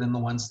better than the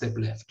one step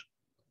left.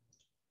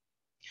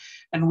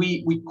 And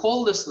we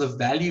call this the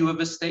value of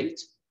a state.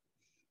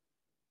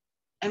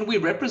 And we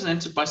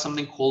represent it by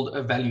something called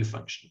a value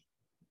function.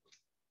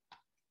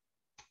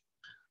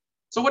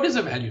 So what is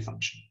a value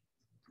function?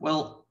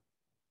 Well,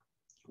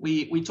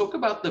 we talk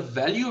about the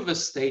value of a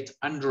state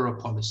under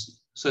a policy.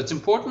 So it's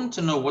important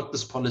to know what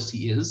this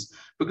policy is,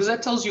 because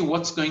that tells you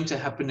what's going to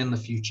happen in the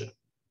future.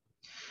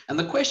 And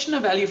the question a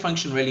value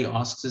function really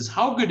asks is,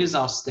 how good is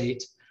our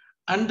state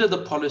under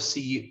the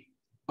policy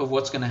of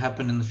what's going to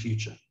happen in the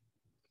future?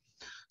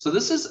 So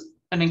this is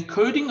an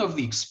encoding of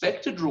the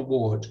expected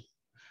reward,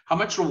 how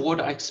much reward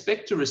I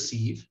expect to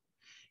receive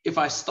if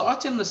I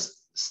start in the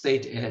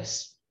state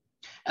S,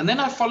 and then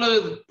I follow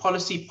the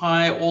policy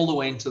pi all the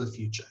way into the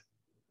future.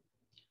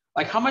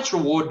 Like, how much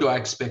reward do I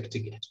expect to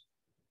get?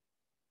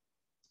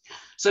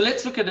 So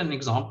let's look at an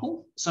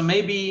example. So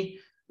maybe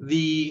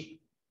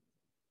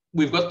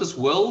we've got this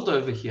world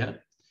over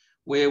here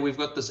where we've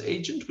got this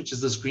agent, which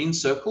is this green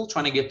circle,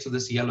 trying to get to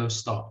this yellow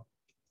star.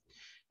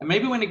 And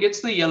maybe when it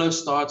gets to the yellow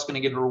star, it's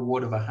going to get a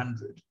reward of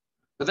 100.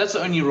 But that's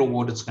the only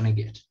reward it's going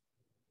to get.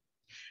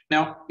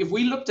 Now, if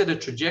we looked at a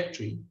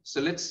trajectory, so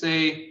let's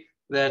say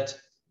that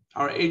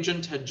our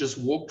agent had just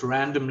walked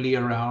randomly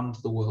around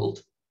the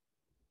world.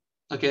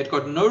 Okay, it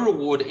got no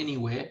reward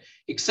anywhere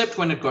except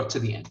when it got to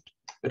the end.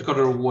 It got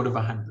a reward of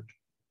 100.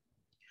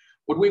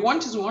 What we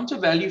want is we want a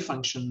value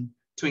function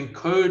to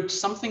encode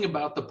something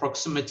about the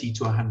proximity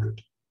to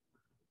 100.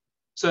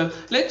 So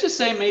let's just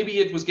say maybe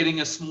it was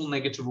getting a small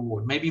negative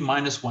reward, maybe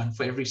 -1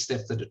 for every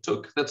step that it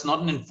took. That's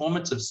not an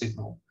informative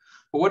signal.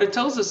 But what it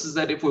tells us is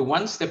that if we're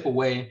one step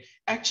away,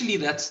 actually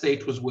that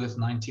state was worth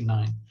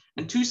 99.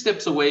 And 2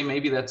 steps away,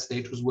 maybe that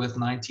state was worth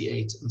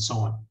 98, and so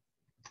on.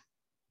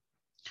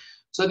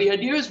 So the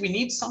idea is we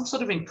need some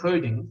sort of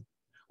encoding,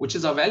 which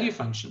is our value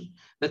function,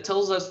 that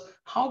tells us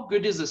how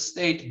good is a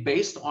state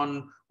based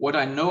on what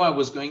I know I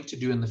was going to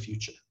do in the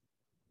future.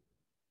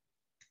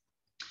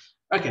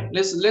 Okay,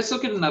 let's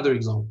look at another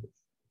example.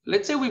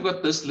 Let's say we've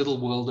got this little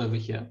world over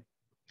here.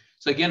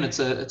 So again, it's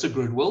a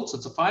grid world. So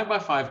it's a 5 by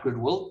 5 grid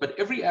world, but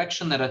every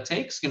action that I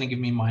take is going to give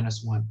me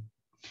 -1.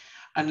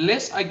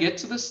 Unless I get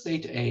to the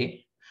state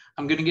A,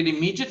 I'm going to get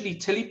immediately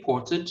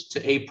teleported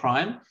to A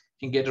prime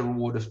and get a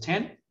reward of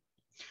 10.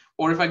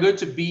 Or if I go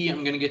to B,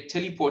 I'm going to get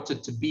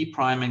teleported to B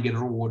prime and get a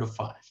reward of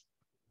 5.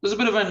 There's a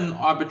bit of an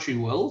arbitrary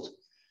world,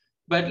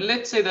 but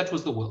let's say that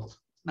was the world.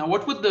 Now,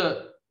 what would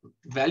the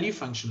value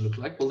function look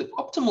like? Well, the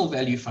optimal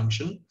value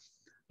function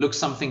looks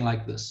something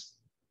like this.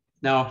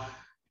 Now,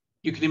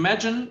 you can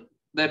imagine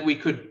that we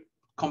could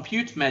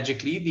compute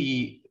magically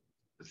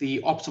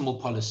the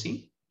optimal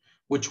policy,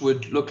 which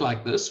would look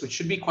like this, which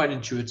should be quite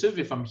intuitive.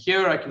 If I'm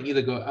here, I can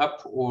either go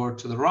up or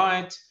to the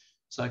right.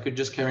 So I could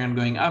just carry on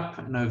going up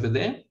and over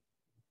there.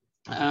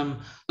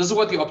 This is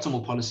what the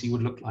optimal policy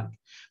would look like.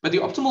 But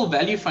the optimal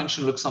value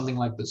function looks something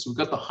like this. We've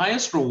got the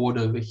highest reward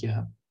over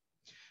here.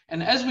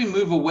 And as we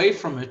move away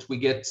from it, we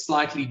get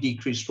slightly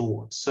decreased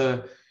rewards.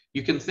 So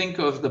you can think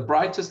of the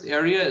brightest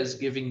area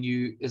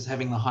as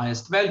having the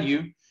highest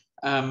value.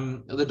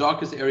 The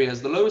darkest area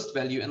as the lowest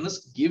value. And this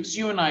gives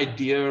you an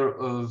idea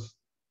of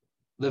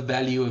the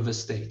value of a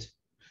state.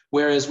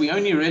 Whereas we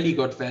only really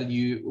got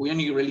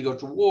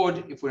reward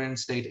if we're in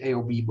state A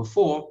or B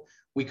before.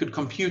 We could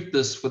compute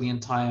this for the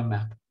entire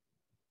map.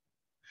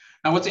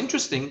 Now, what's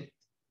interesting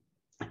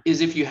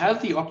is if you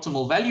have the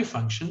optimal value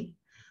function,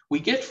 we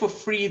get for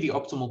free the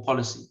optimal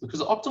policy, because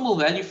the optimal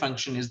value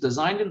function is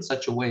designed in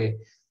such a way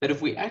that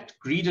if we act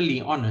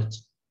greedily on it,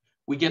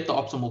 we get the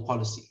optimal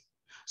policy.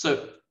 So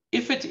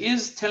if it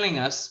is telling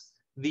us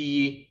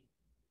the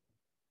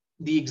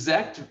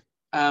exact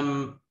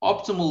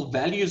optimal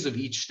values of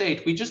each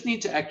state, we just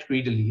need to act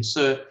greedily.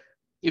 So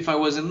if I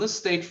was in this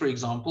state, for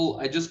example,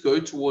 I just go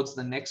towards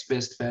the next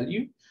best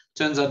value.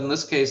 Turns out in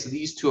this case,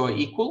 these two are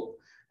equal,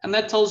 and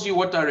that tells you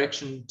what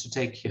direction to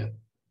take here.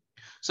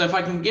 So if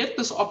I can get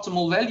this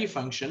optimal value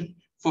function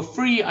for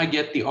free, I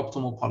get the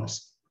optimal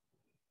policy.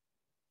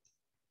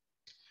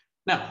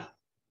 Now,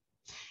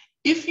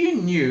 if you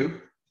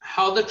knew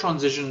how the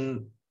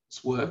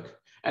transitions work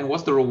and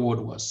what the reward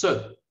was,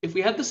 so if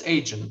we had this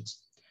agent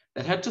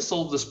that had to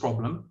solve this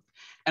problem,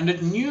 and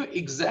it knew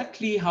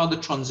exactly how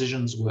the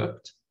transitions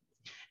worked,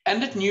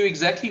 and it knew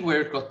exactly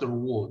where it got the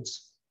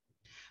rewards,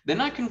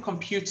 then I can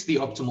compute the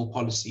optimal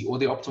policy or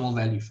the optimal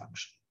value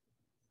function,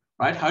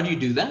 right? How do you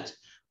do that?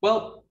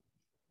 Well,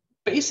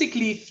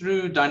 basically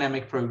through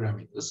dynamic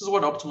programming. This is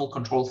what optimal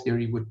control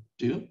theory would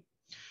do.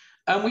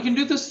 We can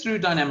do this through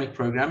dynamic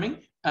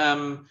programming.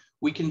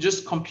 We can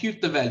just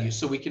compute the value.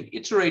 So we can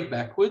iterate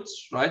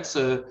backwards, right?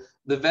 So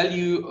the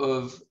value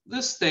of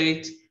this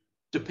state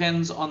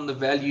depends on the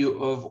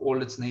value of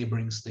all its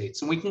neighboring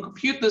states. And we can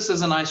compute this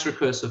as a nice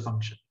recursive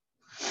function.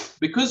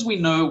 Because we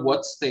know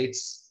what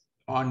states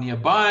are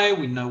nearby,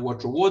 we know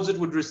what rewards it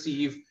would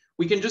receive,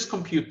 we can just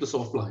compute this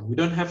offline. We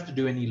don't have to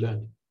do any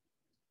learning.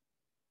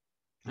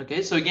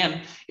 Okay, so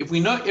again, if we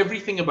know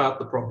everything about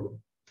the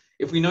problem,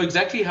 If we know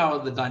exactly how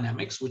the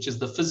dynamics, which is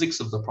the physics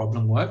of the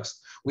problem,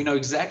 works, we know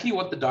exactly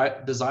what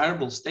the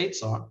desirable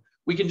states are,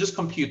 we can just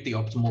compute the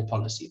optimal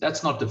policy.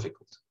 That's not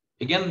difficult.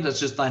 Again, that's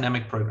just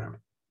dynamic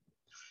programming.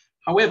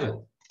 However,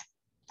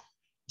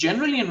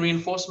 generally in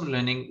reinforcement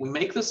learning, we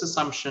make this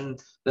assumption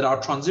that our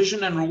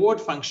transition and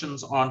reward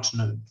functions aren't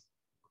known.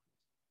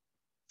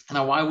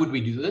 Now, why would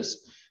we do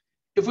this?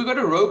 If we've got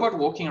a robot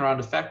walking around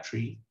a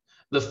factory,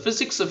 the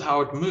physics of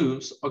how it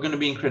moves are going to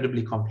be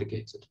incredibly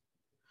complicated.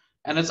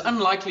 And it's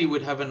unlikely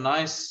we'd have a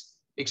nice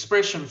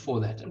expression for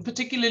that. And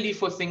particularly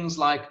for things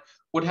like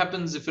what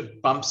happens if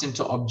it bumps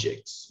into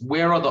objects?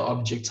 Where are the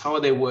objects? How are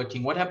they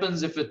working? What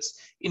happens if it's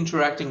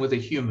interacting with a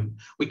human?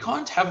 We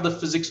can't have the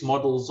physics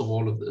models of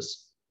all of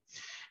this.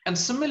 And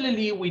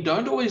similarly, we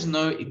don't always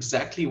know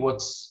exactly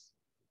what's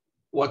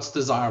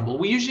desirable.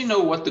 We usually know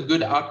what the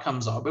good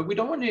outcomes are, but we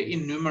don't want to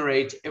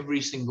enumerate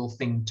every single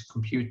thing to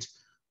compute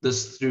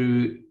this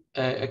through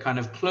a kind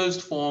of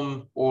closed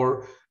form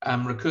or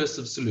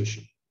recursive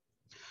solution.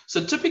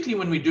 So typically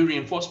when we do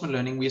reinforcement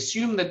learning, we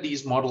assume that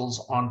these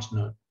models aren't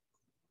known.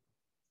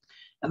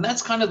 And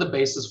that's kind of the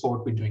basis for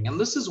what we're doing. And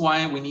this is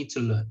why we need to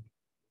learn.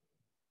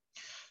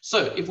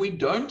 So if we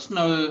don't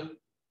know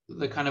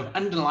the kind of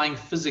underlying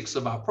physics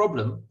of our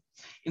problem,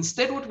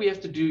 instead what we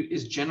have to do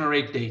is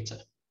generate data.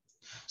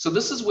 So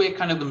this is where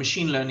kind of the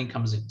machine learning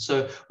comes in.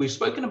 So we've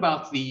spoken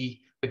about the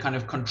kind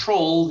of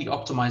control, the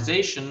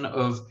optimization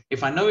of,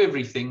 if I know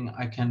everything,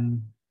 I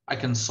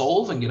can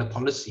solve and get a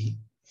policy.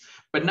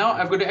 But now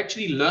I've got to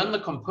actually learn the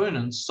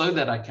components so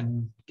that I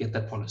can get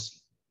that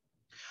policy.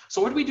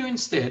 So what we do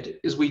instead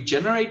is we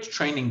generate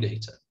training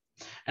data.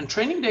 And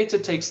training data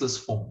takes this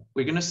form.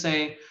 We're going to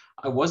say,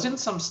 I was in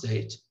some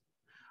state,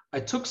 I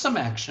took some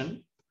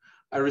action,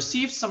 I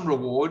received some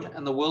reward,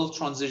 and the world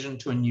transitioned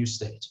to a new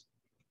state.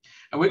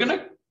 And we're going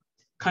to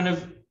kind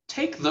of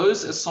take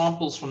those as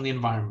samples from the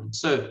environment.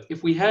 So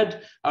if we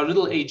had our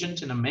little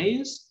agent in a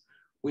maze,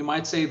 we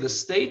might say the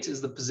state is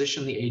the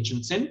position the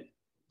agent's in.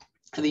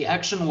 And the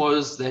action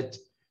was that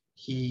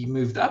he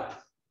moved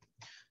up.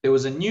 There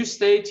was a new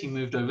state, he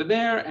moved over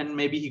there, and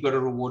maybe he got a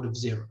reward of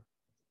 0.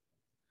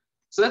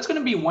 So that's going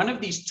to be one of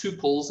these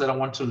tuples that I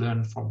want to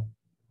learn from.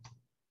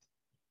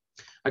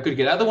 I could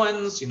get other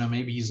ones,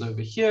 maybe he's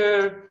over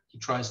here, he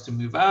tries to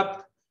move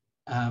up.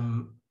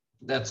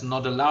 That's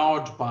not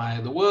allowed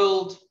by the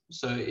world.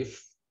 So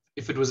if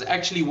it was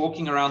actually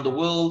walking around the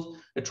world,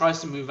 it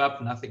tries to move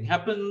up, nothing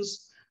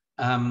happens.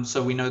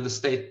 So we know the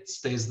state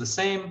stays the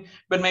same,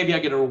 but maybe I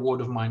get a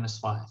reward of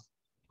 -5.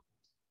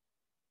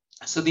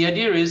 So the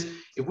idea is,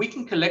 if we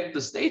can collect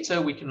this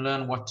data, we can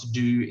learn what to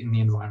do in the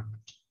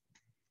environment.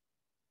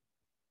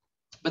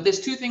 But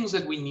there's two things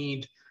that we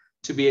need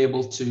to be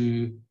able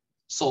to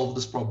solve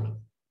this problem.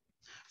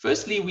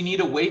 Firstly, we need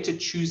a way to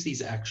choose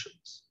these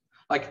actions.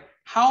 Like,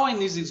 how in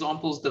these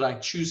examples did I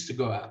choose to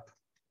go up?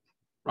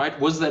 Right?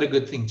 Was that a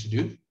good thing to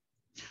do?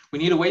 We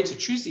need a way to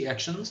choose the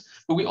actions,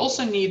 but we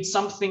also need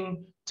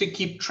something to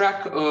keep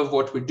track of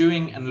what we're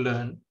doing and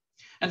learn.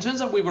 And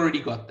turns out we've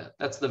already got that.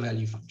 That's the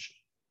value function.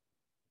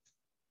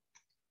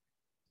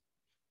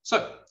 So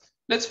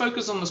let's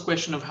focus on this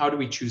question of how do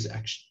we choose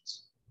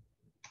actions?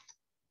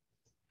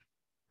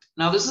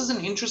 Now, this is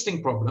an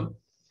interesting problem.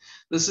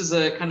 This is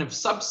a kind of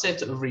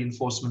subset of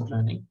reinforcement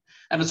learning,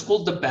 and it's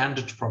called the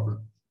bandit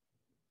problem.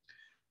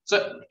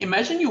 So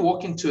imagine you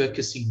walk into a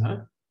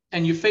casino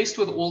and you're faced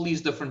with all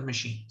these different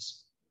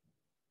machines.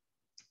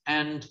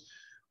 And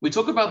we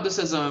talk about this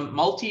as a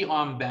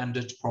multi-arm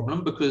bandit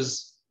problem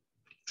because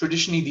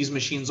traditionally these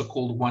machines are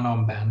called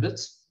one-arm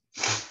bandits.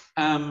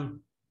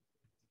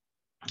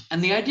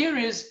 And the idea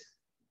is,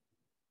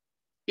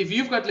 if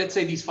you've got, let's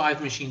say, these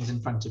 5 machines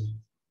in front of you,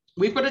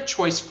 we've got a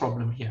choice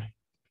problem here.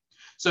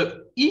 So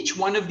each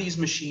one of these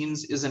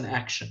machines is an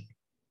action.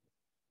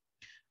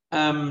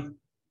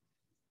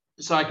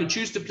 So I could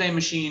choose to play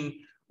machine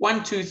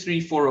 1, 2,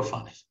 3, 4, or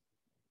 5.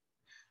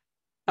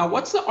 Now,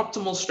 what's the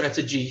optimal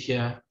strategy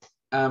here?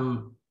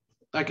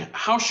 Like,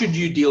 how should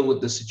you deal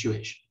with this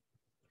situation?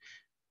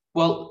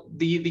 Well,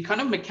 the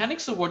kind of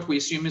mechanics of what we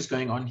assume is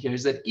going on here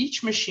is that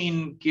each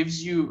machine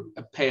gives you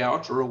a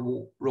payout or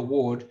a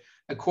reward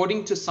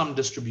according to some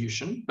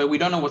distribution, but we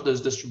don't know what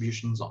those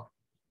distributions are.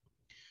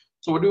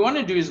 So what we want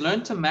to do is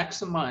learn to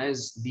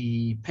maximize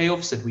the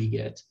payoffs that we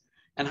get.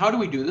 And how do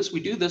we do this?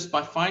 We do this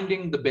by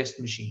finding the best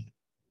machine.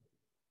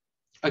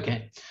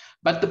 Okay,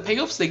 but the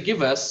payoffs they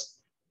give us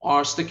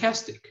are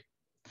stochastic.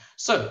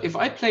 So if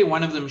I play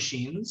one of the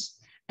machines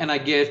and I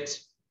get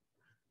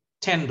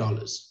 $10,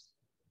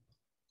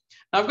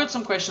 now I've got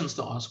some questions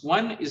to ask.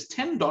 One, is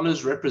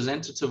 $10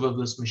 representative of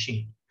this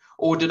machine?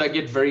 Or did I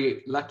get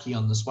very lucky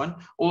on this one?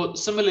 Or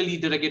similarly,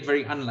 did I get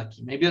very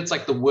unlucky? Maybe that's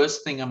like the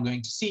worst thing I'm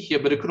going to see here,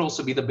 but it could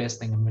also be the best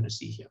thing I'm going to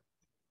see here.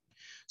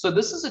 So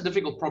this is a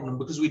difficult problem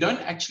because we don't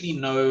actually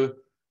know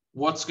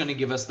what's going to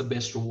give us the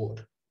best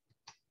reward.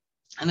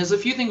 And there's a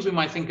few things we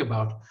might think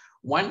about.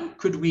 One,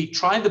 could we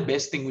try the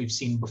best thing we've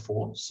seen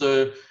before?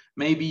 So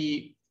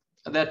maybe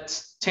that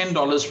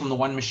 $10 from the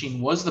one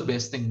machine was the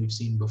best thing we've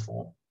seen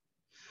before.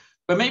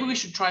 But maybe we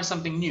should try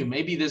something new.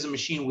 Maybe there's a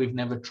machine we've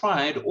never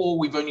tried, or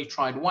we've only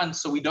tried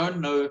once, so we don't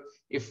know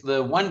if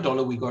the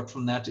 $1 we got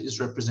from that is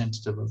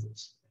representative of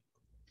this.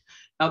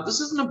 Now,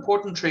 this is an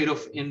important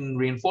trade-off in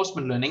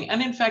reinforcement learning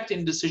and, in fact,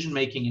 in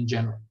decision-making in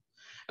general.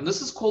 And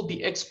this is called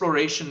the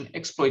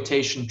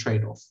exploration-exploitation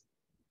trade-off.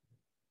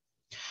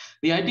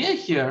 The idea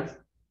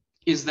here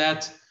is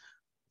that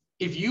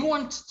if you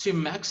want to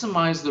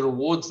maximize the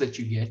rewards that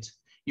you get,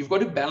 you've got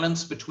to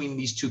balance between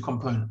these two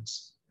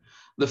components.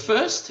 The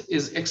first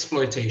is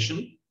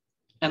exploitation.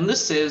 And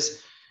this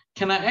says,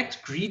 can I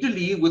act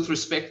greedily with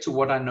respect to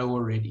what I know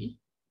already?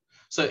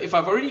 So if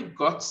I've already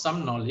got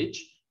some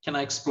knowledge, can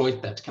I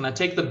exploit that? Can I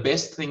take the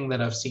best thing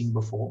that I've seen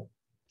before?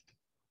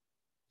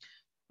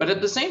 But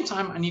at the same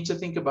time, I need to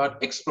think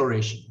about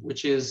exploration,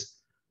 which is,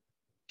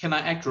 can I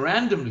act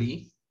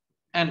randomly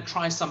and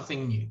try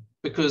something new?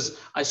 Because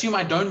I assume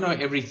I don't know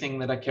everything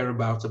that I care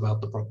about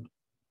the problem.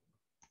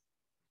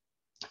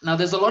 Now,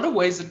 there's a lot of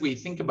ways that we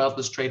think about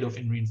this trade-off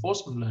in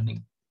reinforcement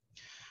learning,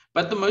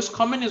 but the most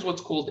common is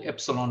what's called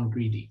epsilon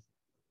greedy.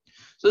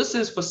 So this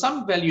is for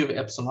some value of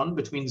epsilon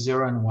between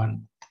 0 and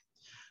 1,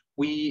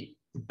 we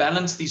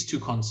balance these two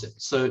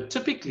concepts. So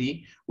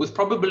typically, with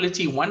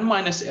probability 1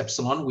 minus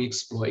epsilon, we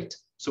exploit.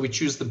 So we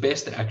choose the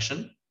best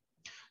action.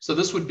 So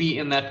this would be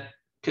in that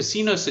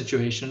casino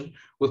situation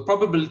with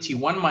probability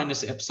 1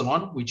 minus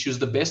epsilon, we choose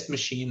the best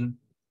machine.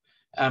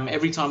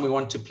 Every time we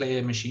want to play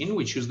a machine,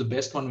 we choose the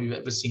best one we've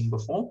ever seen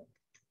before.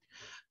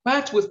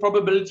 But with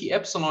probability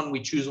epsilon,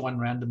 we choose one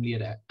randomly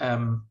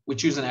we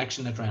choose an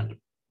action at random.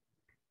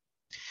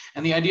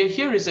 And the idea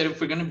here is that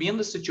if we're going to be in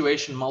the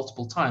situation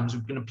multiple times,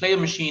 we're going to play a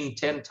machine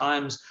 10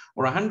 times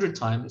or 100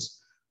 times,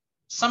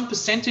 some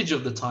percentage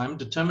of the time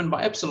determined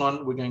by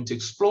epsilon, we're going to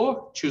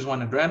explore, choose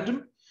one at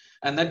random,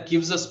 and that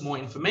gives us more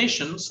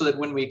information so that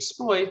when we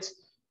exploit,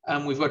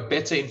 we've got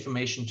better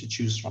information to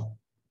choose from.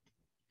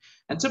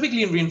 And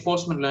typically in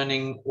reinforcement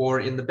learning or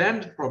in the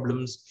bandit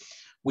problems,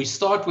 we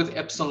start with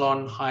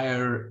epsilon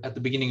higher at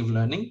the beginning of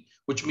learning,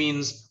 which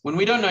means when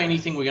we don't know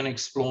anything, we're going to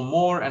explore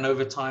more, and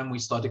over time, we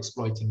start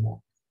exploiting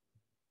more.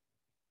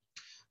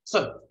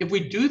 So if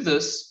we do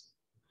this,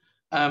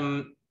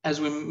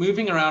 as we're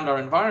moving around our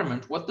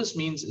environment, what this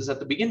means is at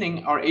the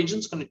beginning, our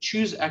agent's going to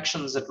choose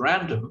actions at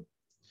random,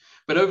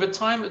 but over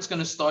time, it's going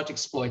to start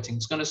exploiting.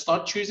 It's going to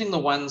start choosing the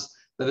ones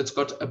that it's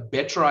got a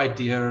better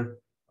idea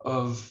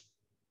of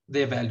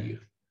their value.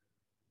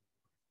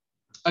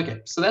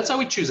 Okay, so that's how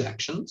we choose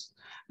actions.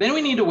 Then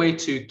we need a way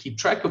to keep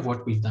track of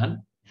what we've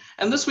done.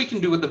 And this we can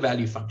do with the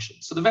value function.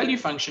 So the value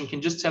function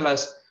can just tell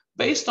us,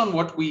 based on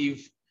what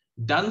we've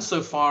done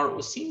so far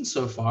or seen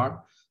so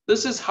far,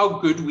 this is how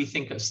good we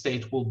think a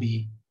state will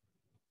be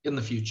in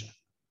the future.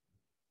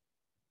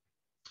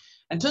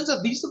 And turns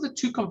out these are the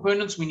two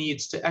components we need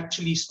to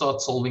actually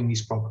start solving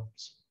these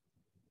problems.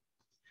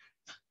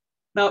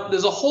 Now,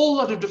 there's a whole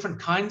lot of different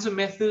kinds of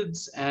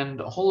methods and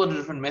a whole lot of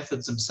different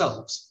methods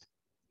themselves.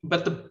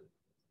 But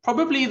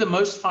probably the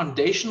most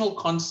foundational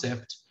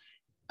concept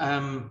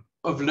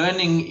of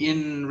learning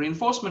in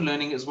reinforcement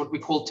learning is what we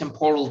call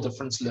temporal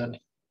difference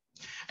learning.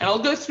 And I'll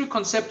go through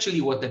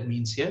conceptually what that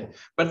means here,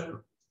 but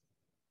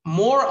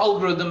more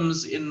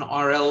algorithms in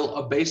RL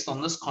are based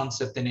on this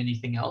concept than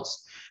anything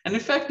else. And in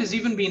fact, there's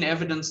even been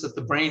evidence that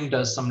the brain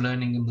does some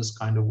learning in this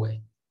kind of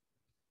way,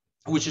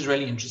 which is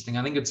really interesting.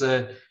 I think it's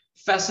a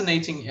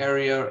fascinating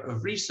area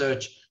of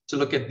research to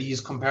look at these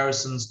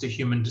comparisons to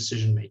human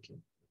decision-making.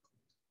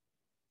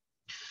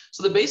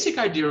 So the basic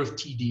idea of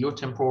TD, or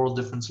temporal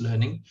difference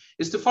learning,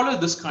 is to follow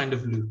this kind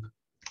of loop.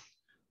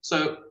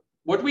 So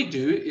what we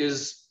do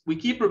is we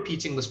keep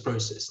repeating this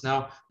process.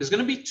 Now, there's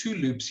going to be two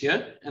loops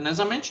here. And as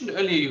I mentioned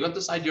earlier, you got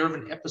this idea of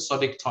an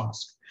episodic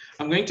task.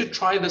 I'm going to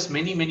try this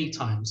many, many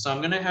times. So I'm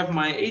going to have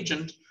my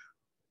agent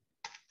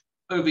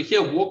over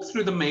here walk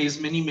through the maze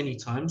many, many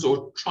times,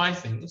 or try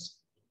things.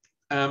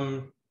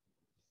 And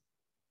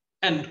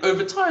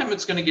over time,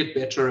 it's going to get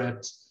better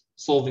at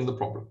solving the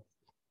problem.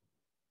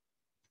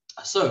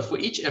 So for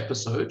each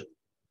episode,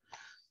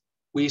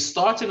 we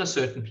start in a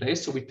certain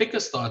place. So we pick a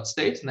start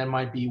state, and that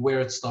might be where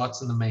it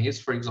starts in the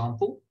maze, for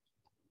example.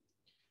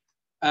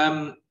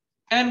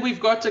 And we've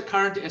got a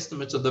current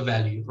estimate of the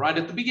value. Right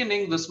at the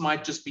beginning, this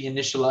might just be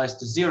initialized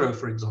to 0,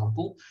 for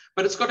example,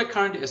 but it's got a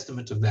current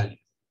estimate of value.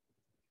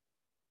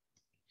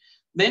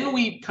 Then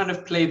we kind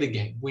of play the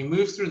game. We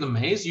move through the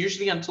maze,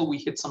 usually until we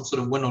hit some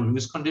sort of win or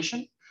lose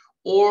condition,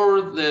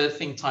 or the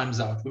thing times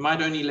out. We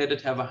might only let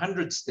it have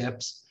 100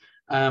 steps,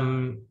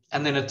 and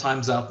then it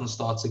times out and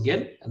starts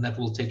again, and that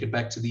will take it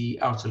back to the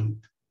outer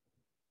loop.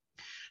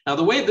 Now,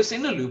 the way this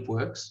inner loop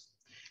works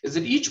is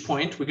at each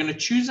point, we're going to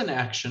choose an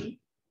action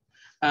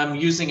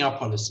using our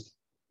policy.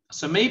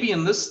 So maybe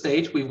in this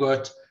state, we've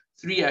got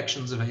 3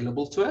 actions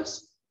available to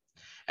us,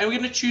 and we're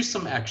going to choose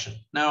some action.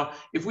 Now,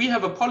 if we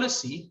have a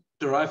policy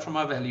derived from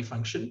our value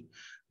function,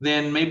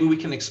 then maybe we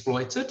can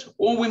exploit it,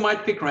 or we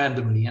might pick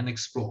randomly and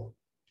explore.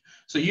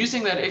 So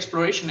using that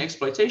exploration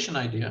exploitation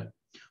idea,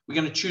 we're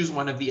going to choose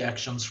one of the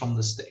actions from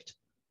the state.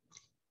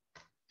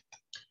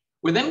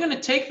 We're then going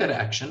to take that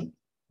action.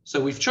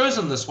 So we've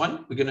chosen this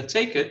one, we're going to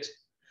take it,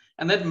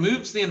 And that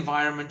moves the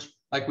environment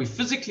like we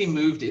physically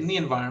moved in the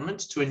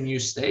environment to a new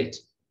state.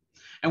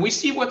 And we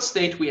see what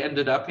state we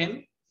ended up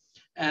in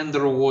and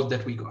the reward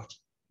that we got.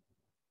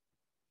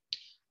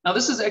 Now,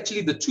 this is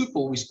actually the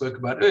tuple we spoke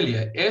about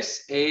earlier,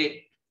 S,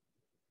 A,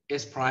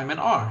 S prime, and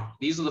R.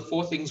 These are the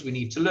 4 things we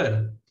need to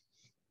learn.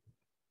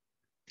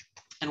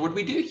 And what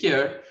we do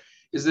here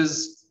is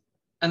there's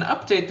an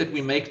update that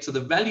we make to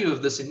the value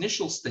of this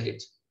initial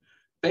state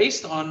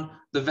based on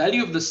the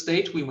value of the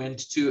state we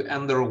went to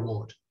and the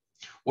reward.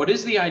 What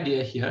is the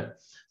idea here?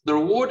 The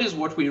reward is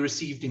what we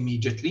received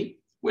immediately,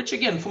 which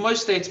again, for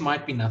most states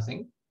might be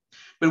nothing.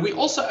 But we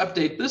also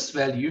update this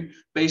value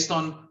based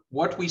on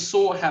what we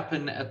saw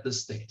happen at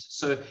this state.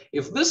 So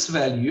if this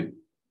value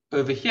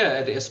over here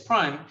at S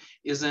prime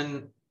is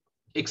an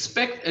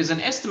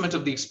estimate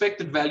of the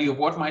expected value of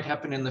what might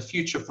happen in the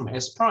future from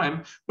S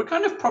prime, we're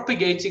kind of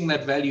propagating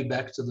that value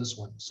back to this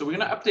one. So we're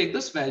going to update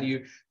this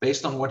value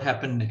based on what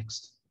happened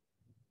next.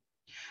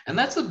 And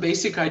that's the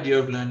basic idea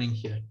of learning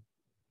here.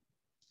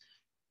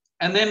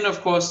 And then, of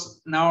course,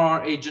 now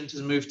our agent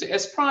has moved to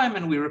S prime,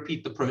 and we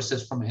repeat the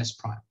process from S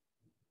prime.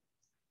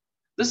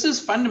 This is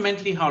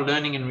fundamentally how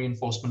learning and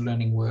reinforcement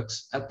learning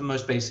works at the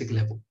most basic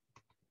level.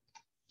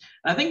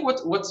 And I think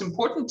what's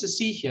important to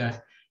see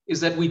here is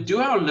that we do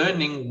our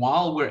learning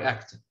while we're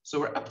acting. So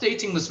we're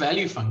updating this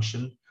value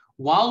function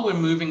while we're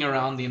moving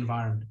around the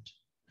environment.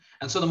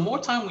 And so the more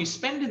time we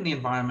spend in the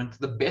environment,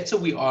 the better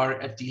we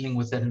are at dealing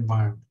with that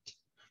environment,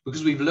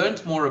 because we've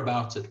learned more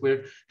about it.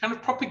 We're kind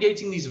of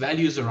propagating these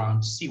values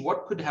around to see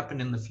what could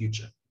happen in the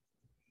future.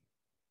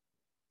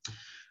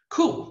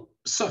 Cool.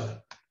 So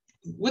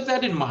with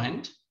that in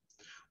mind,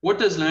 what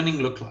does learning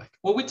look like?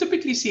 Well, we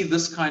typically see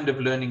this kind of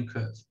learning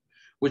curve,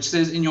 which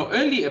says in your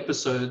early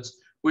episodes,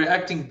 we're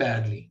acting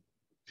badly.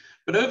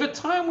 But over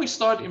time, we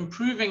start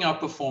improving our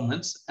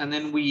performance, and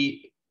then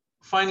we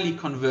finally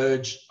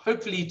converge,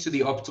 hopefully, to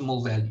the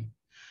optimal value.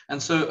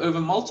 And so over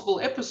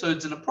multiple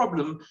episodes in a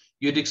problem,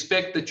 you'd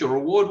expect that your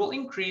reward will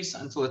increase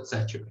until it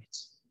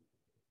saturates.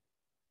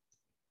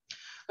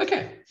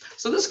 Okay,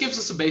 so this gives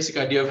us a basic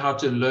idea of how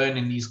to learn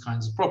in these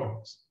kinds of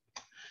problems.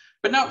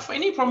 But now, for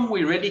any problem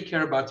we really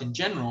care about in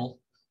general,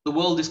 the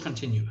world is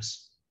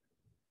continuous,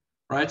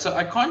 right? So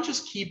I can't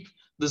just keep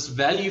this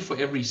value for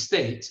every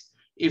state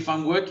if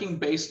I'm working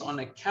based on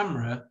a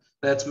camera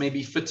that's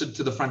maybe fitted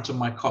to the front of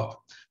my car,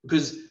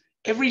 because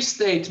every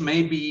state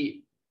may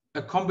be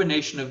a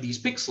combination of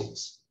these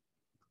pixels.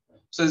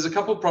 So there's a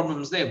couple of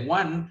problems there.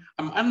 One,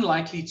 I'm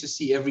unlikely to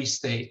see every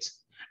state,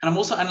 and I'm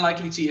also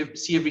unlikely to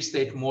see every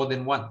state more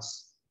than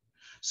once.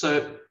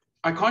 So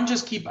I can't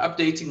just keep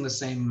updating the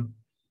same,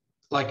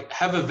 like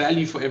have a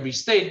value for every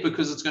state,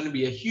 because it's going to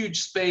be a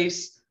huge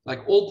space.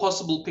 Like all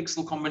possible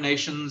pixel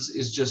combinations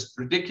is just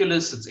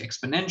ridiculous. It's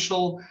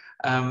exponential.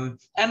 And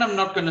I'm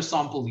not going to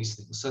sample these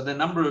things. So the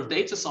number of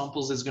data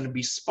samples is going to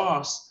be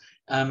sparse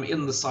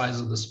in the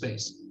size of the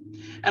space.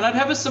 And I'd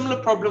have a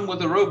similar problem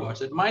with a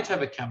robot. It might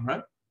have a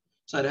camera.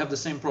 So I'd have the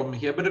same problem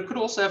here, but it could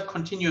also have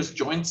continuous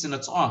joints in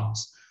its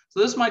arms. So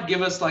this might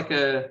give us like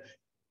a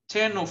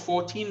 10 or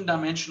 14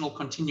 dimensional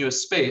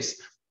continuous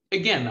space.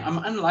 Again, I'm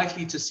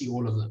unlikely to see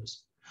all of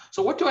those.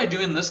 So what do I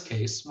do in this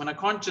case when I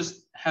can't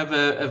just have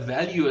a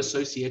value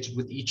associated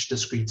with each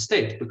discrete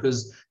state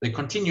because they're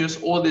continuous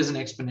or there's an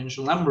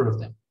exponential number of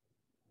them?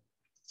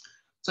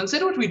 So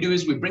instead what we do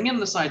is we bring in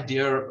this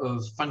idea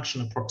of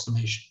function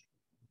approximation.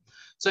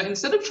 So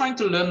instead of trying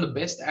to learn the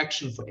best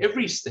action for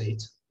every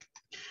state,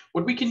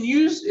 what we can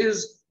use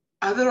is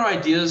other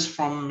ideas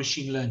from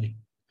machine learning.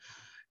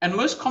 And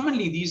most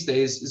commonly these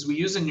days is we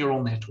use a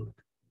neural network.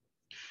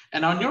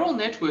 And our neural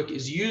network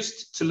is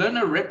used to learn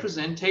a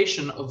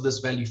representation of this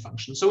value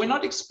function. So we're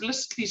not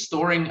explicitly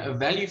storing a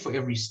value for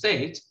every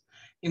state.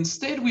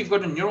 Instead, we've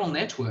got a neural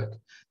network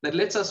that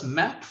lets us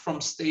map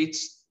from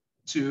states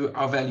to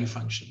our value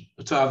function,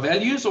 to our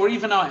values or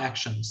even our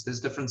actions.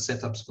 There's different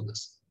setups for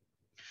this.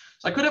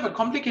 So I could have a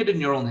complicated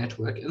neural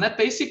network, and that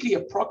basically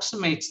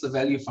approximates the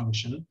value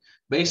function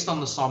based on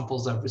the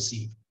samples I've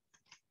received.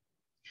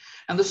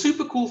 And the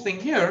super cool thing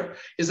here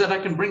is that I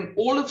can bring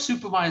all of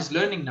supervised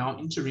learning now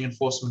into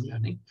reinforcement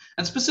learning.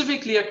 And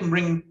specifically, I can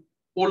bring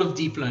all of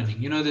deep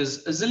learning. You know,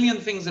 there's a zillion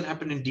things that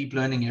happen in deep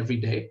learning every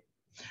day.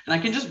 And I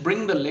can just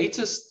bring the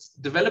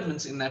latest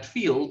developments in that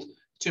field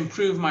to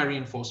improve my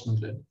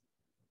reinforcement learning.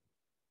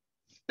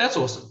 That's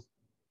awesome.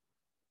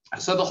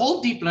 So the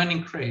whole deep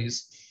learning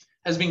craze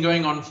has been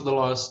going on for the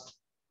last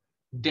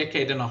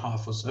decade and a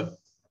half or so.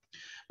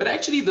 But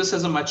actually, this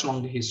has a much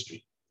longer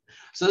history.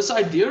 So this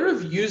idea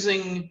of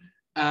using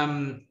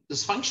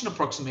this function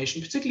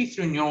approximation, particularly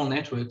through neural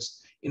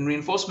networks in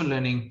reinforcement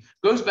learning,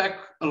 goes back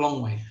a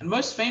long way. And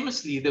most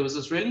famously, there was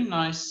this really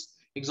nice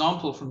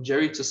example from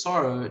Jerry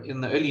Tesoro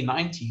in the early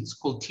 90s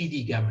called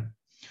TD Gammon.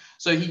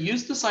 So he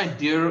used this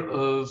idea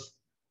of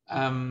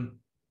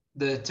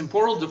the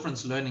temporal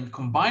difference learning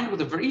combined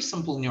with a very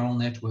simple neural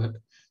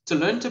network to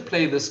learn to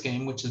play this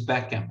game, which is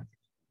backgammon.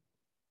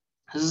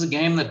 This is a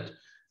game that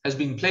has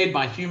been played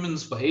by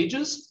humans for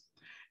ages.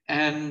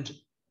 And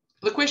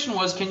the question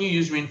was, can you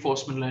use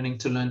reinforcement learning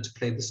to learn to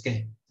play this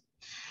game?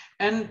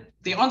 And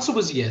the answer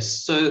was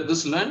yes. So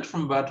this learned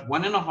from about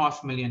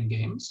 1.5 million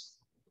games.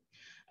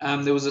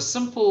 There was a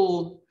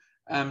simple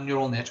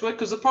neural network,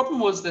 because the problem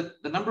was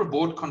that the number of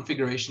board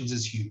configurations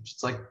is huge.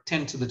 It's like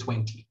 10 to the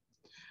 20.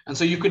 And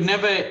so you could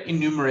never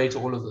enumerate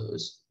all of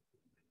those.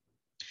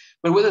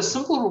 But with a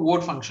simple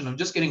reward function of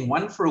just getting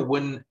 1 for a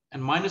win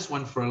and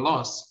 -1 for a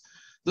loss,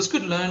 this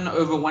could learn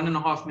over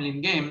 1.5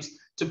 million games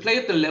to play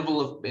at the level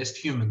of best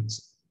humans.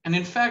 And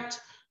in fact,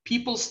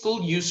 people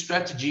still use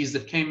strategies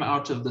that came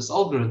out of this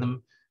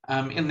algorithm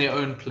in their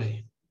own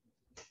play.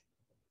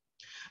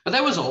 But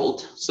that was old.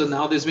 So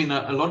now there's been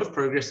a lot of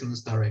progress in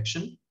this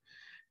direction.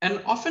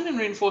 And often in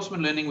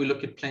reinforcement learning, we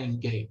look at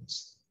playing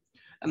games.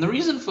 And the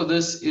reason for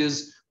this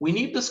is we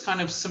need this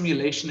kind of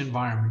simulation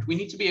environment. We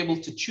need to be able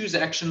to choose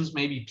actions,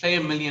 maybe play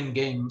 1 million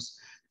games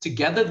to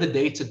gather the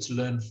data to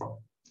learn from.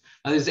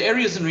 Now, there's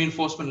areas in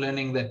reinforcement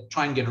learning that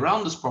try and get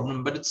around this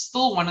problem, but it's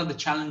still one of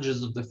the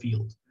challenges of the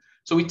field.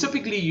 So we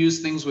typically use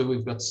things where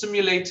we've got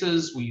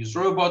simulators, we use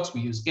robots,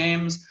 we use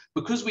games,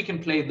 because we can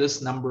play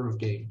this number of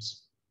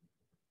games.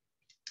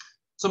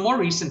 So more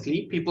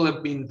recently, people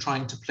have been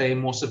trying to play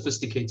more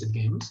sophisticated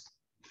games.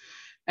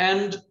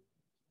 And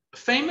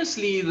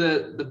famously,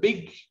 the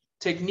big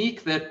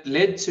technique that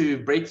led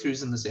to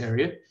breakthroughs in this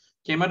area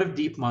came out of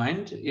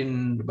DeepMind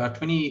in about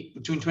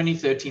between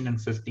 2013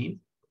 and 15.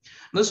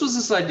 And this was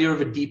this idea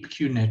of a deep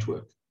Q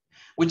network,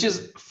 which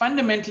is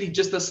fundamentally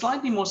just a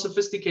slightly more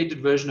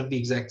sophisticated version of the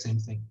exact same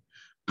thing.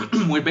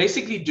 We're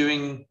basically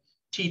doing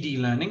TD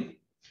learning,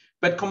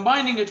 but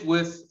combining it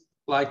with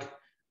like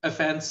a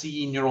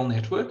fancy neural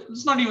network.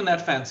 It's not even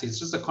that fancy, it's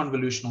just a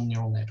convolutional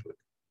neural network.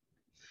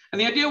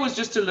 And the idea was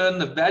just to learn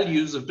the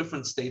values of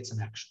different states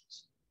and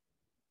actions.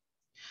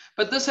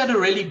 But this had a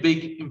really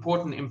big,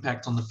 important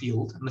impact on the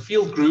field. And the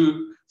field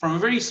grew from a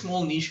very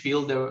small niche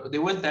field.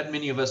 There weren't that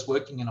many of us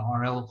working in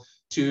RL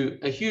to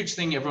a huge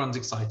thing everyone's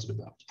excited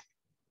about.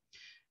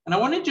 And I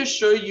want to just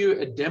show you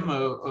a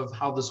demo of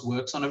how this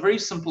works on a very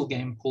simple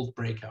game called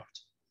Breakout.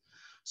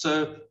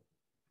 So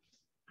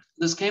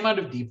this came out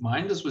of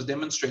DeepMind. This was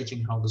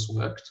demonstrating how this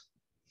worked.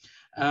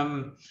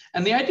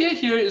 And the idea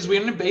here is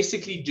we're going to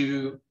basically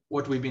do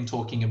what we've been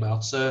talking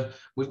about. So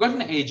we've got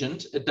an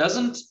agent. It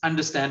doesn't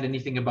understand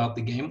anything about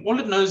the game. All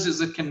it knows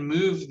is it can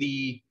move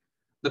the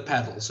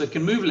paddle. So it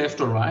can move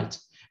left or right,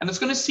 and it's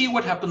going to see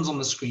what happens on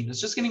the screen.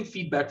 It's just getting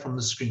feedback from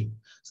the screen.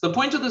 So the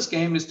point of this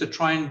game is to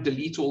try and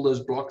delete all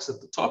those blocks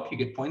at the top. You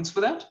get points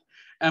for that,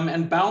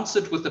 and bounce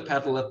it with the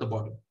paddle at the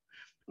bottom.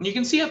 And you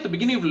can see at the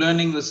beginning of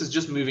learning, this is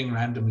just moving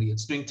randomly.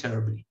 It's doing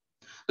terribly.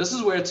 This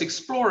is where it's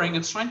exploring.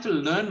 It's trying to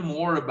learn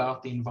more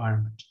about the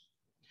environment.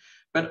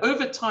 But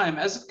over time,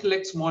 as it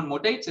collects more and more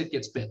data, it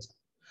gets better.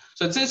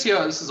 So it says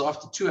here, this is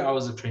after 2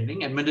 hours of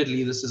training.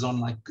 Admittedly, this is on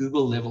like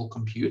Google level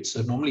compute,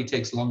 so it normally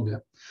takes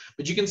longer.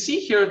 But you can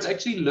see here, it's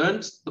actually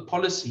learned the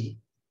policy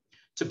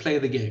to play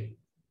the game,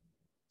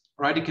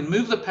 right? It can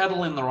move the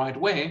paddle in the right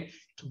way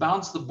to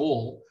bounce the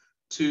ball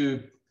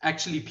to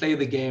actually play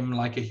the game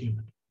like a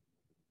human.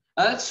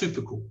 Now, that's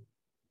super cool.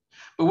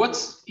 But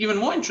what's even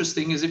more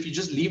interesting is if you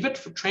just leave it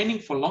for training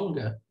for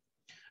longer,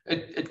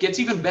 it gets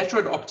even better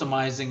at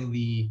optimizing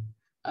the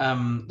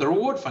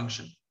reward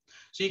function.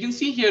 So you can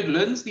see here, it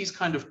learns these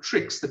kind of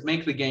tricks that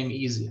make the game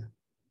easier.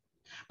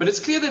 But it's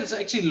clear that it's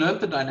actually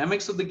learned the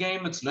dynamics of the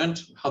game. It's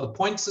learned how the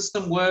point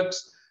system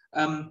works.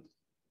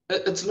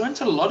 It's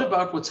learned a lot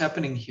about what's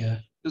happening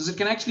here, because it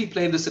can actually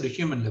play this at a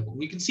human level.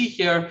 You can see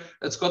here,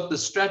 it's got the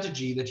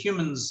strategy that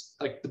humans,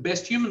 like the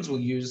best humans,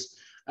 will use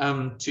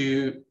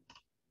to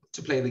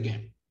play the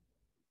game.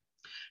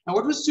 Now,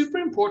 what was super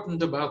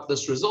important about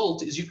this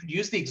result is you could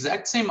use the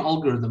exact same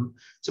algorithm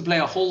to play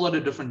a whole lot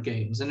of different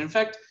games. And in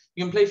fact,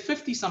 you can play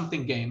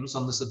 50-something games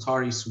on this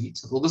Atari suite.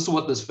 Well, this is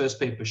what this first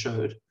paper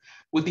showed,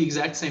 with the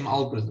exact same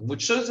algorithm,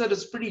 which shows that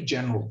it's pretty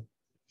general.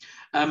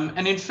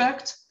 And in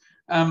fact,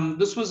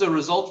 this was a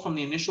result from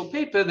the initial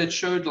paper that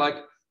showed like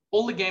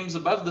all the games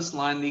above this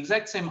line, the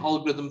exact same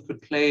algorithm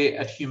could play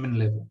at human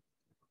level.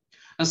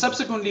 And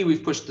subsequently,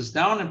 we've pushed this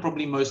down, and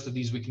probably most of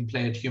these we can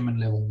play at human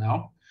level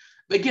now.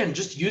 Again,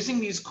 just using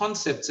these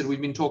concepts that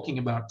we've been talking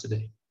about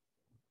today.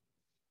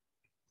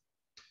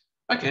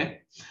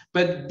 Okay,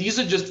 but these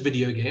are just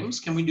video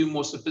games. Can we do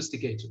more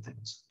sophisticated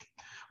things?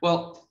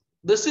 Well,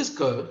 this is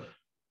Go,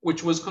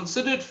 which was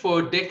considered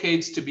for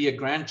decades to be a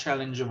grand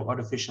challenge of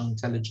artificial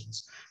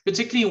intelligence,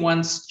 particularly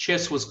once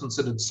chess was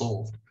considered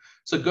solved.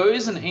 So Go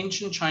is an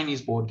ancient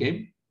Chinese board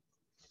game.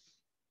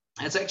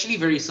 It's actually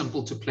very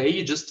simple to play.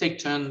 You just take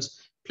turns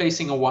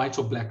placing a white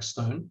or black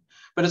stone.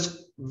 But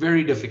it's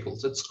very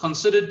difficult. It's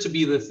considered to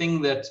be the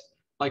thing that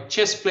like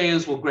chess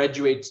players will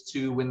graduate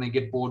to when they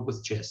get bored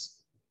with chess.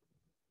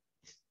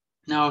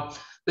 Now,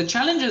 the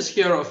challenges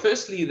here are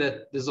firstly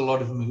that there's a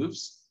lot of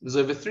moves. There's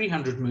over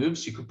 300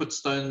 moves. You could put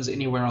stones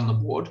anywhere on the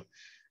board.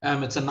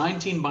 It's a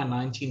 19 by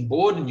 19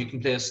 board, and you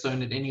can play a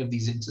stone at any of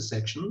these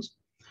intersections.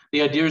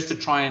 The idea is to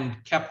try and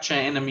capture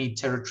enemy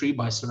territory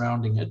by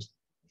surrounding it.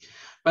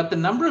 But the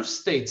number of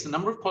states, the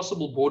number of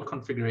possible board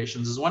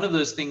configurations is one of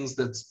those things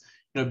that's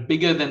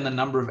bigger than the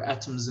number of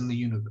atoms in the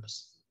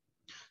universe.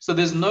 So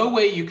there's no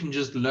way you can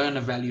just learn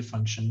a value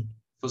function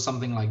for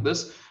something like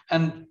this.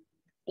 And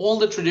all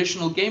the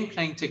traditional game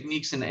playing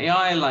techniques in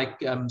AI,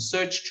 like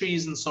search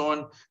trees and so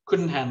on,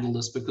 couldn't handle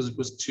this because it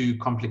was too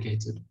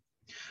complicated.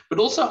 But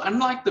also,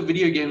 unlike the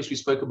video games we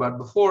spoke about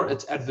before,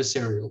 it's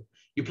adversarial.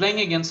 You're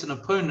playing against an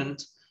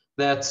opponent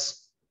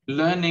that's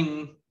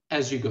learning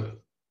as you go,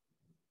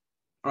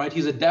 right?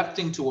 He's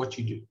adapting to what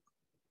you do.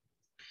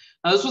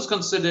 Now, this was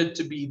considered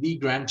to be the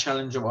grand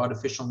challenge of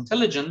artificial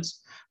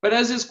intelligence, but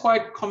as is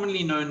quite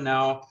commonly known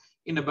now,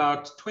 in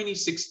about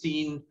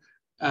 2016,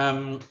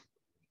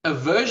 a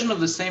version of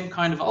the same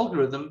kind of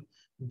algorithm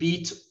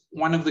beat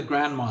one of the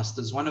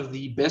grandmasters, one of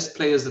the best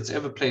players that's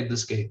ever played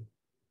this game.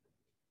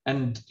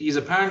 And he's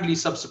apparently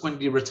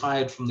subsequently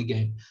retired from the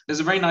game. There's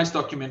a very nice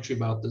documentary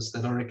about this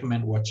that I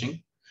recommend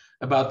watching,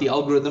 about the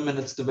algorithm and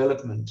its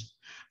development.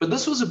 But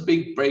this was a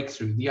big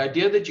breakthrough. The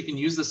idea that you can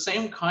use the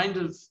same kind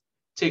of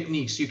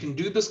techniques, you can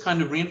do this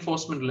kind of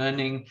reinforcement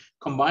learning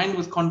combined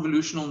with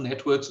convolutional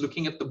networks,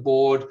 looking at the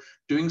board,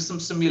 doing some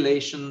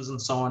simulations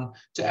and so on,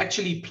 to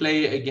actually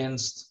play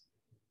against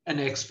an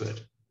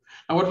expert.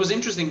 Now, what was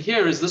interesting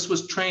here is this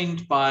was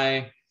trained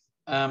by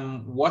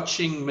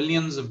watching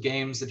millions of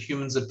games that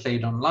humans had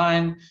played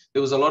online.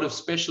 There was a lot of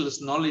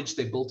specialist knowledge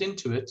they built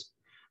into it.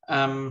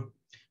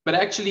 But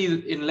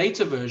actually, in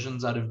later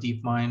versions out of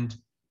DeepMind,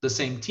 the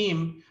same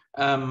team,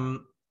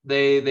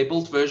 they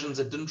built versions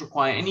that didn't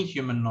require any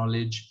human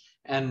knowledge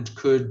and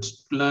could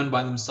learn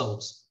by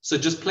themselves. So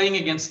just playing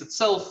against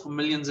itself for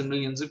millions and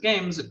millions of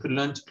games, it could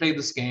learn to play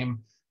this game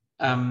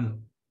to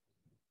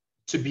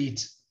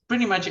beat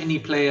pretty much any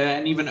player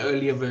and even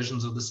earlier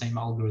versions of the same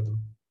algorithm,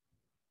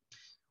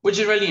 which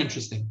is really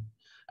interesting.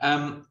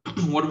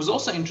 What was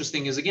also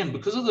interesting is, again,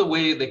 because of the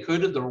way they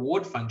coded the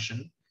reward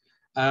function,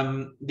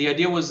 the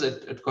idea was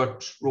that it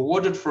got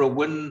rewarded for a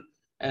win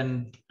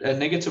and a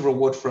negative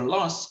reward for a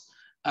loss.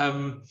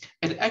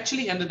 It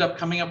actually ended up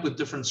coming up with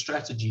different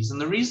strategies. And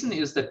the reason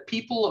is that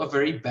people are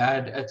very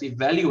bad at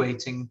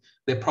evaluating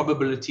their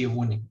probability of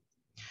winning.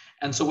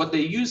 And so what they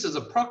use as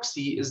a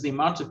proxy is the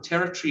amount of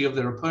territory of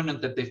their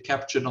opponent that they've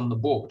captured on the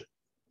board.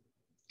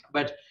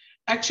 But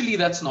actually,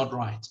 that's not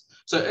right.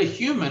 So a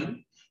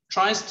human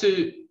tries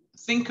to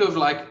think of,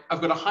 like,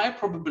 I've got a higher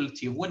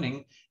probability of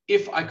winning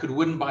if I could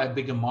win by a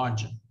bigger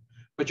margin.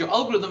 But your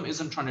algorithm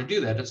isn't trying to do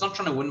that. It's not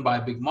trying to win by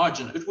a big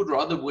margin. It would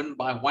rather win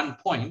by 1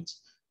 point,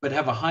 but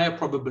have a higher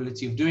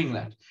probability of doing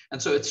that. And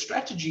so its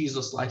strategies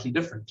are slightly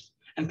different.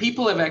 And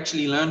people have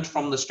actually learned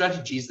from the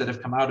strategies that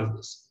have come out of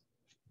this.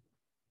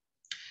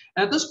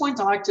 And at this point,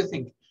 I like to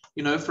think,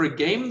 for a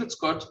game that's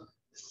got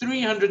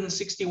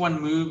 361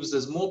 moves,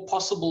 there's more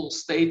possible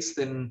states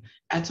than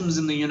atoms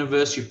in the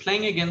universe, you're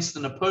playing against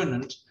an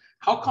opponent,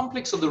 how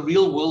complex are the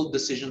real world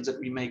decisions that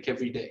we make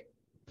every day?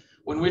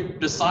 When we're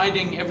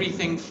deciding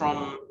everything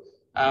from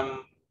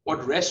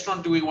what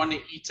restaurant do we want to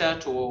eat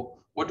at, or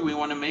what do we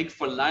want to make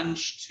for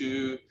lunch,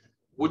 to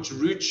which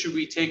route should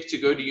we take to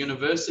go to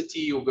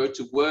university or go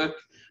to work,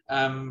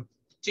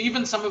 to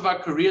even some of our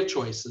career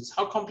choices,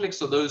 how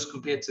complex are those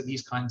compared to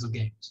these kinds of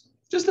games?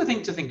 Just a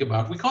thing to think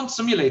about. We can't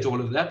simulate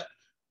all of that,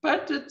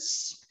 but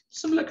it's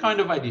similar kind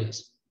of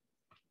ideas.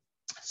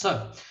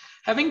 So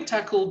having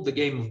tackled the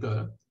game of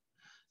Go,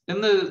 then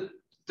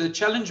the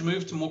challenge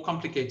moved to more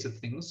complicated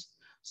things.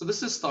 So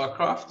this is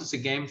StarCraft. It's a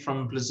game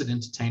from Blizzard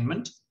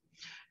Entertainment.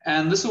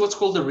 And this is what's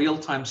called a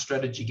real-time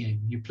strategy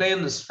game. You play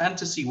in this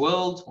fantasy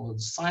world or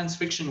science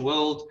fiction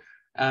world.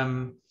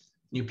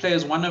 You play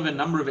as one of a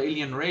number of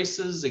alien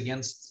races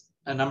against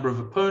a number of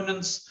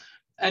opponents.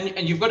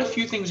 And you've got a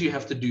few things you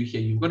have to do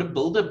here. You've got to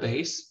build a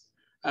base,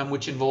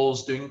 which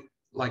involves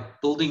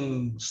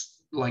building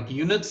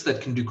units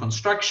that can do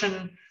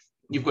construction.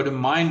 You've got to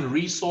mine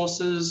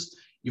resources.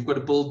 You've got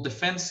to build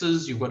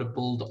defenses. You've got to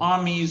build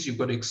armies. You've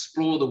got to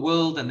explore the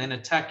world and then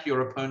attack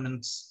your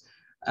opponents'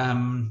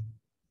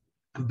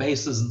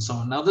 bases and so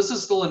on. Now, this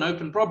is still an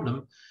open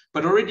problem,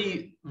 but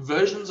already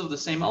versions of the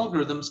same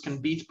algorithms can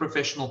beat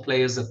professional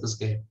players at this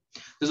game.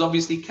 There's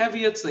obviously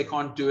caveats. They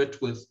can't do it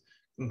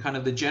in kind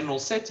of the general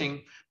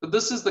setting, but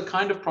this is the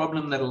kind of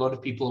problem that a lot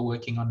of people are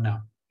working on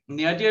now. And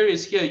the idea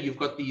is here, you've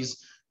got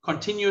these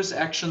continuous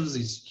actions,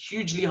 these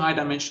hugely high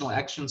dimensional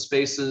action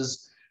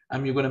spaces.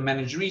 You've got to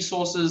manage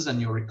resources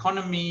and your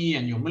economy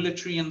and your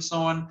military and so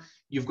on.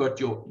 You've got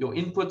your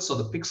inputs, or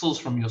the pixels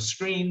from your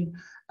screen.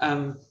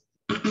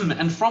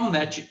 And from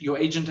that, your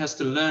agent has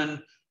to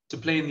learn to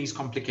play in these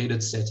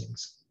complicated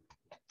settings.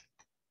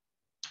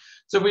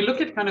 So if we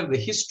look at kind of the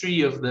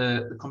history of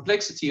the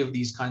complexity of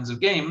these kinds of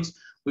games,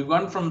 we've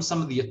gone from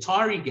some of the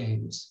Atari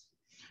games,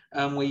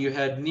 where you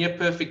had near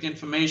perfect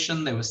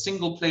information. There were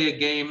single player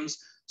games,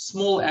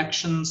 small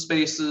action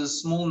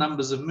spaces, small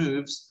numbers of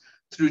moves,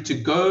 through to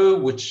Go,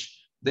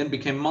 which then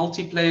became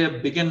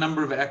multiplayer, bigger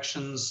number of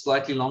actions,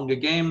 slightly longer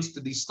games, to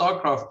these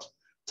StarCraft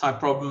type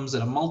problems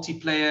that are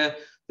multiplayer.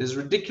 There's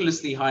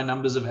ridiculously high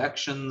numbers of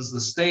actions. The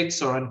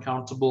states are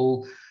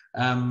uncountable.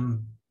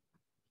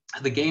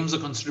 The games are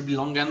considerably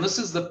longer. And this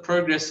is the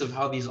progress of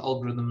how these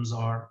algorithms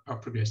are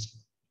progressing.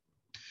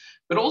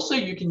 But also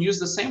you can use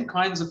the same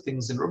kinds of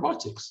things in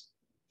robotics.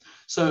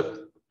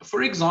 So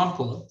for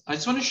example, I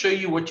just want to show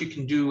you what you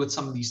can do with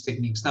some of these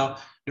techniques. Now,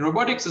 in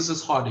robotics, this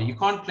is harder. You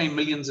can't play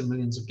millions and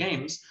millions of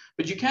games,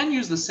 but you can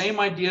use the same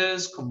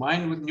ideas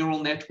combined with neural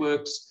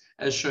networks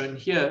as shown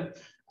here.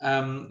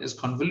 There's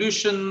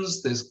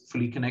convolutions, there's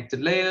fully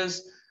connected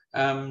layers.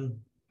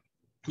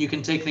 You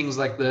can take things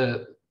like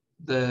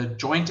the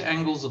joint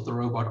angles of the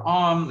robot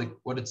arm,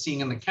 what it's seeing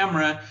in the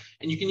camera,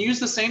 and you can use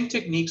the same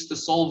techniques to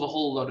solve a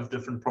whole lot of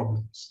different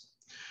problems,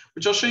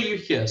 which I'll show you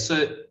here.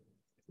 So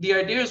the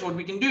idea is what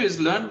we can do is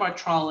learn by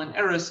trial and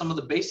error some of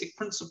the basic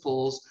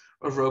principles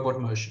of robot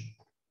motion.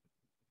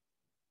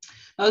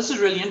 Now, this is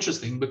really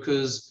interesting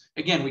because,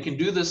 again, we can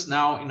do this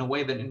now in a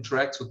way that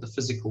interacts with the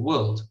physical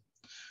world.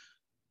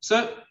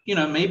 So,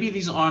 maybe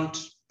these aren't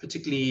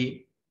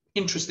particularly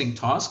interesting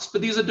tasks,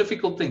 but these are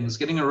difficult things.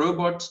 Getting a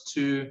robot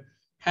to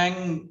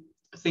hang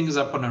things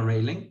up on a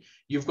railing.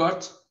 You've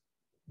got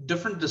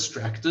different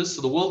distractors,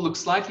 so the world looks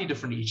slightly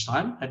different each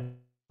time, and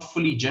not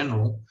fully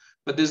general,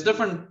 but there's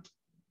different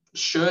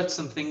shirts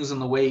and things in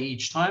the way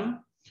each time.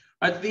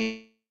 Right?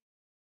 These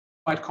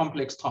are quite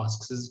complex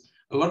tasks. There's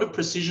a lot of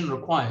precision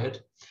required,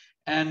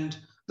 and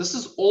this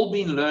has all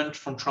been learned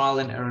from trial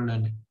and error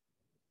learning.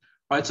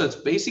 Right? So it's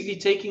basically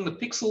taking the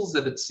pixels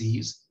that it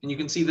sees, and you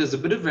can see there's a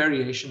bit of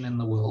variation in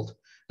the world.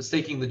 It's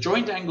taking the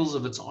joint angles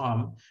of its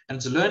arm, and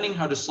it's learning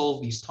how to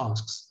solve these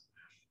tasks.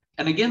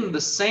 And again,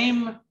 the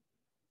same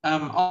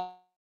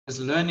is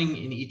learning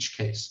in each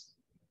case.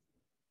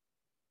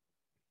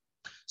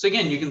 So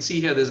again, you can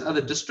see here there's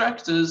other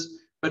distractors,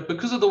 but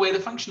because of the way the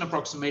function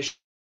approximation,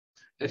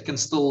 it can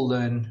still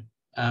learn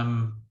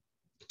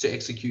to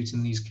execute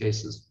in these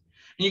cases.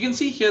 And you can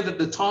see here that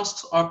the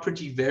tasks are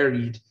pretty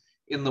varied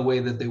in the way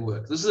that they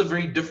work. This is a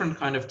very different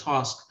kind of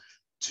task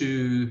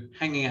to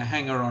hanging a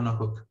hanger on a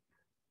hook.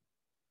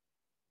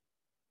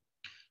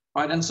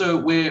 Right, and so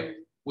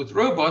with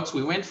robots,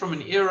 we went from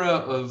an era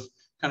of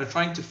kind of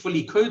trying to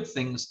fully code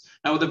things.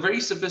 Now, with a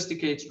very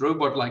sophisticated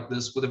robot like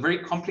this, with a very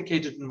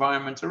complicated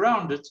environment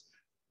around it,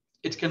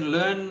 it can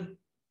learn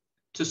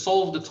to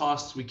solve the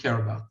tasks we care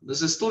about.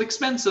 This is still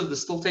expensive.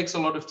 This still takes a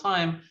lot of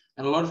time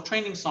and a lot of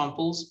training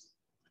samples,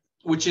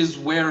 which is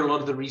where a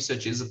lot of the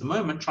research is at the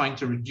moment, trying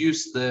to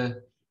reduce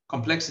the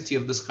complexity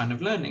of this kind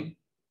of learning.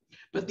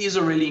 But these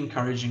are really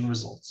encouraging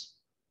results.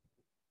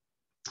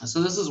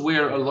 So this is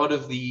where a lot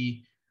of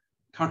the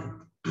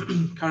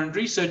current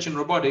research in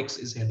robotics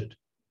is headed.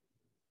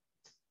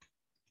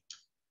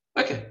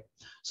 Okay,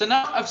 so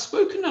now I've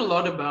spoken a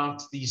lot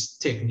about these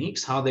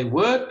techniques, how they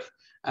work,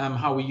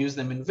 how we use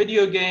them in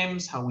video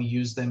games, how we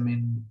use them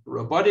in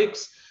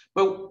robotics,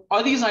 but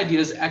are these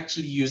ideas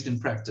actually used in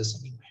practice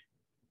anyway?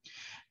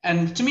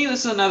 And to me,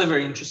 this is another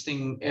very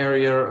interesting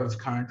area of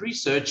current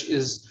research,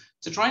 is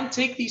to try and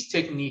take these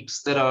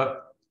techniques that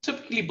are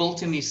typically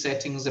built in these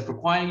settings that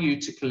require you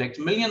to collect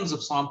millions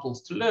of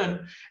samples to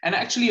learn and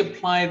actually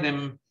apply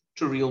them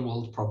to real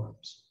world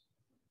problems.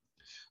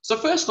 So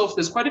first off,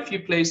 there's quite a few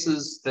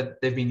places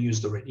that they've been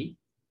used already,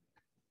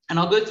 and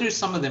I'll go through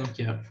some of them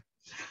here.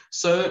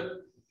 So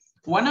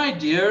one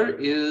idea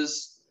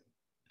is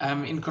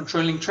in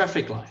controlling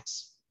traffic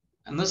lights.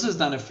 And this is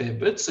done a fair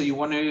bit. So you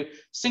want to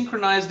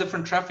synchronize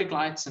different traffic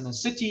lights in a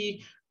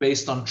city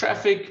based on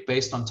traffic,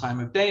 based on time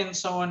of day, and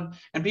so on.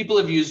 And people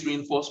have used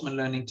reinforcement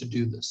learning to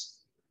do this.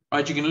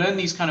 Right? You can learn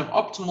these kind of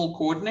optimal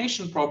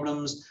coordination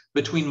problems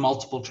between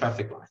multiple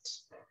traffic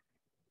lights.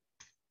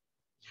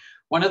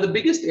 One of the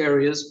biggest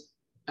areas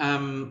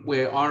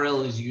where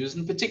RL is used,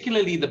 and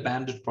particularly the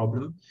bandit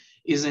problem,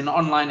 is in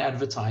online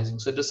advertising.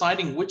 So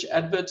deciding which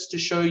adverts to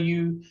show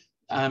you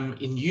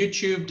in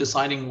YouTube,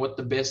 deciding what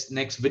the best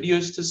next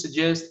videos to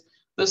suggest.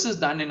 This is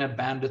done in a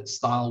bandit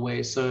style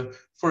way. So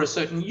for a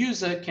certain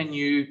user, can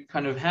you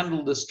kind of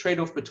handle this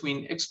trade-off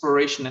between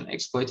exploration and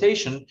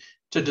exploitation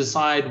to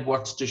decide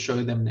what to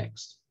show them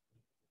next?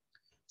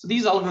 So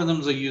these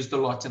algorithms are used a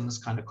lot in this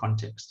kind of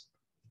context.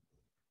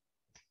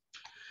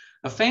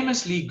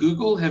 Famously,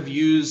 Google have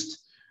used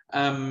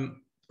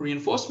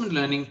reinforcement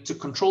learning to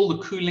control the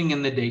cooling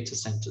in the data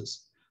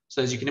centers.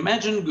 So as you can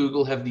imagine,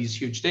 Google have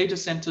these huge data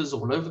centers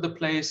all over the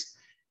place.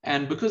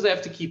 And because they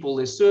have to keep all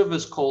their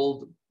servers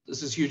cold,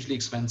 this is hugely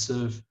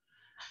expensive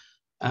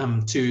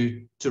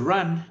to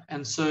run.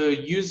 And so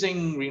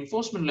using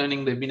reinforcement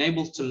learning, they've been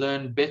able to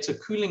learn better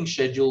cooling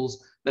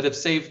schedules that have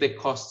saved their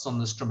costs on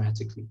this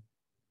dramatically.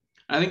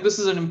 And I think this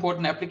is an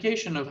important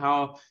application of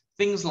how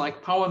things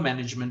like power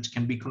management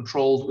can be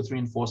controlled with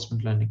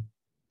reinforcement learning.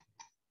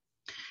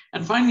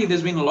 And finally,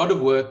 there's been a lot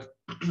of work,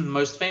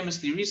 most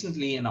famously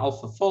recently in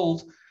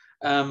AlphaFold,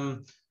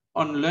 on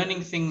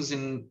learning things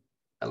in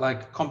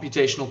like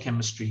computational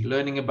chemistry,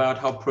 learning about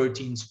how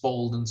proteins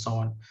fold and so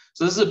on.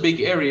 So this is a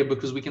big area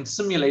because we can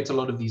simulate a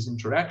lot of these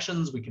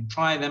interactions, we can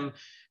try them,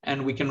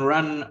 and we can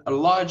run a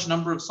large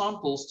number of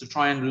samples to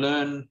try and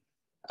learn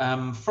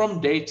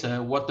from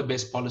data what the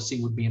best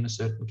policy would be in a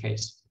certain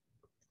case.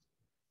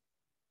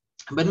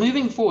 But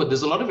moving forward,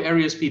 there's a lot of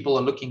areas people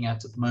are looking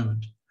at the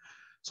moment.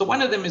 So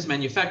one of them is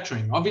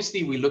manufacturing.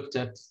 Obviously, we looked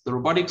at the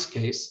robotics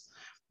case,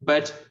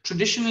 but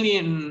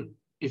traditionally,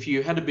 if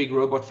you had a big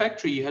robot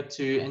factory, you had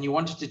to, and you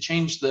wanted to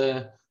change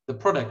the the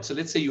product. So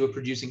let's say you were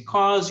producing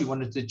cars, you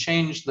wanted to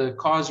change the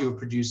cars you were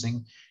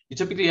producing. You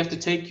typically have to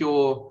take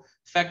your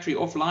factory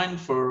offline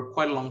for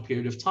quite a long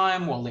period of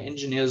time while the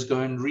engineers go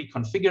and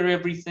reconfigure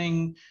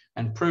everything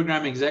and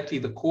program exactly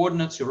the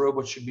coordinates your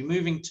robot should be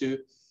moving to.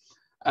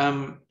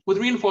 With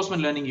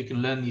reinforcement learning, you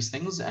can learn these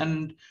things.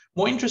 And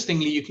more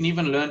interestingly, you can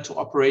even learn to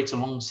operate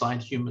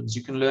alongside humans.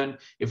 You can learn,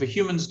 if a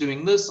human's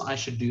doing this, I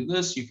should do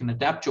this. You can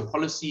adapt your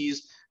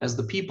policies as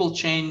the people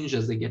change,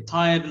 as they get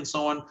tired and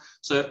so on.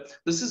 So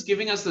this is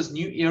giving us this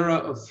new era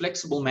of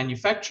flexible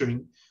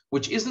manufacturing,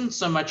 which isn't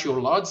so much your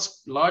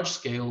large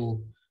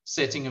scale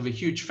setting of a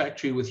huge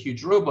factory with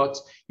huge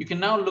robots. You can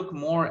now look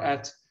more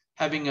at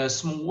having a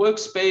small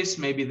workspace.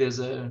 Maybe there's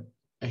a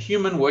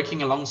human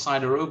working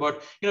alongside a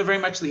robot, very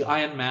much the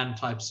Iron Man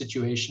type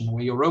situation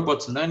where your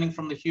robot's learning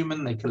from the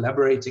human, they're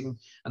collaborating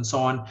and so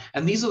on.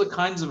 And these are the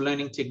kinds of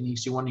learning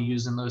techniques you want to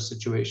use in those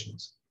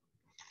situations.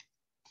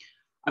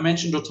 I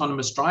mentioned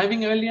autonomous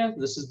driving earlier.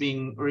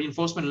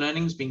 Reinforcement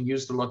learning is being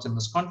used a lot in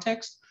this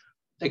context.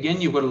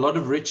 Again, you've got a lot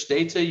of rich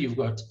data. You've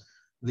got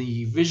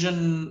the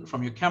vision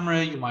from your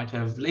camera. You might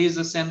have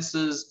laser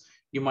sensors.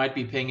 You might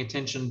be paying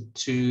attention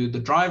to the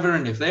driver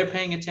and if they're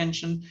paying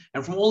attention.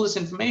 And from all this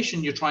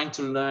information, you're trying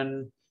to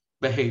learn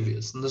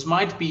behaviors. And this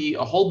might be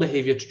a whole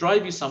behavior to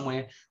drive you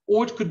somewhere,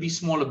 or it could be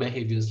smaller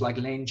behaviors like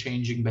lane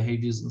changing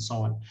behaviors and so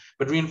on.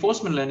 But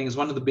reinforcement learning is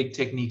one of the big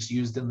techniques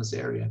used in this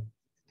area.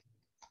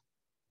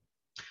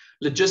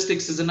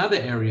 Logistics is another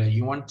area.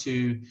 You want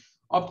to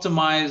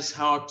optimize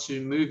how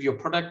to move your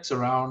products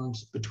around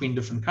between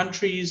different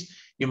countries.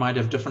 You might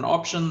have different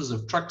options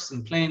of trucks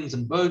and planes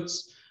and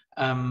boats.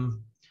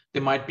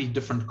 There might be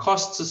different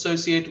costs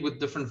associated with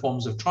different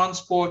forms of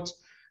transport.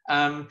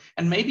 And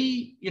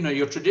maybe,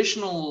 your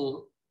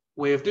traditional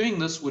way of doing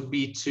this would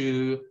be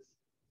to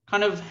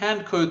kind of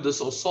hand code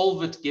this or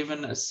solve it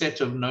given a set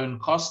of known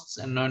costs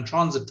and known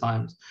transit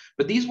times.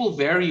 But these will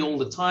vary all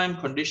the time,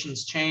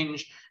 conditions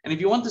change. And if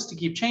you want this to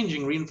keep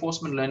changing,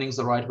 reinforcement learning is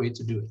the right way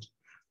to do it.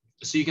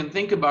 So you can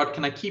think about,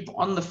 can I keep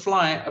on the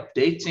fly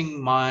updating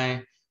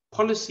my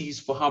policies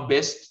for how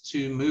best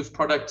to move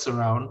products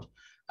around?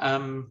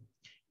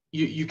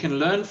 You can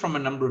learn from a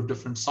number of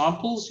different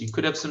samples. You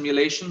could have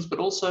simulations, but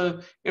also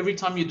every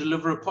time you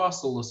deliver a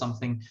parcel or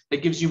something,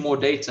 that gives you more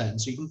data.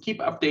 And so you can keep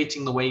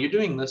updating the way you're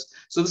doing this.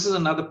 So this is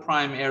another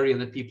prime area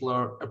that people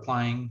are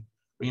applying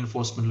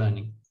reinforcement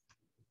learning.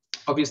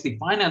 Obviously,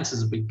 finance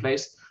is a big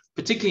place,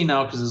 particularly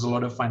now because there's a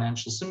lot of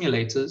financial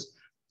simulators.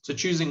 So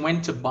choosing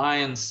when to buy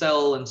and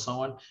sell and so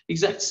on,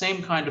 exact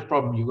same kind of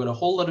problem. You've got a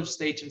whole lot of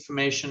state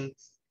information,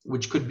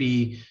 which could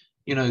be,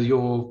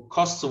 your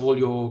costs of all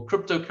your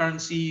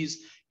cryptocurrencies.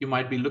 You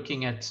might be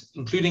looking at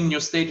including in your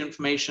state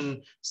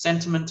information,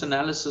 sentiment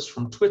analysis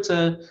from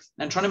Twitter,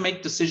 and trying to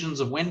make decisions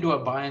of when do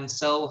I buy and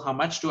sell, how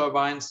much do I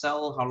buy and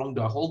sell, how long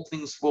do I hold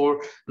things for,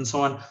 and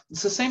so on.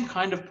 It's the same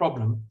kind of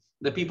problem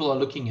that people are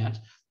looking at.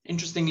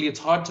 Interestingly,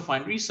 it's hard to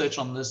find research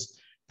on this,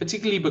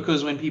 particularly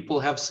because when people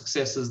have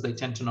successes, they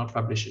tend to not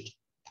publish it.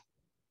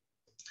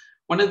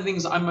 One of the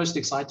things I'm most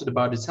excited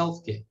about is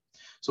healthcare.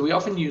 So we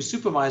often use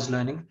supervised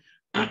learning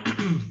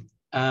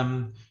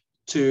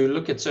to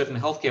look at certain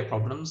healthcare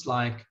problems,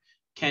 like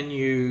can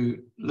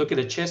you look at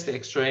a chest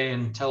x-ray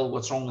and tell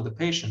what's wrong with the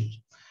patient?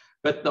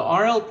 But the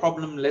RL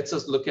problem lets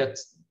us look at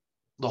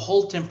the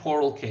whole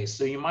temporal case.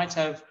 So you might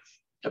have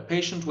a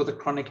patient with a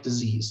chronic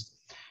disease,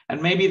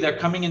 and maybe they're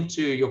coming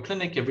into your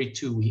clinic every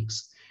 2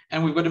 weeks,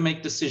 and we've got to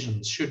make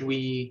decisions. Should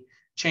we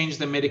change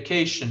their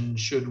medication?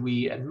 Should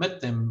we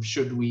admit them?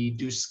 Should we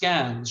do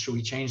scans? Should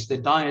we change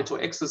their diet or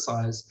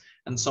exercise?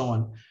 And so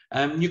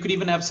on. You could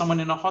even have someone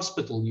in a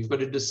hospital. You've got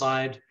to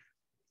decide,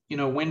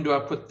 when do I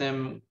put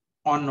them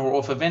on or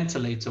off a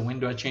ventilator?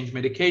 When do I change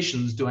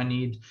medications? Do I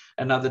need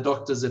another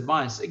doctor's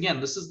advice? Again,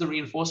 this is the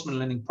reinforcement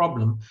learning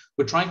problem.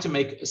 We're trying to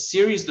make a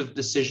series of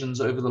decisions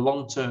over the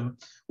long term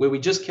where we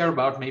just care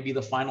about maybe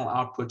the final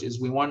output is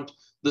we want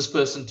this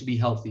person to be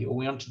healthy, or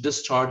we want to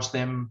discharge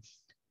them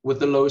with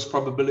the lowest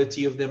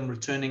probability of them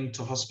returning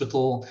to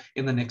hospital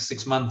in the next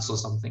 6 months or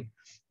something.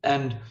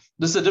 And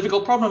this is a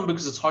difficult problem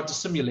because it's hard to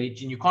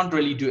simulate and you can't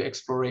really do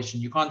exploration.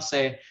 You can't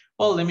say,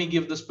 well, let me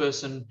give this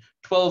person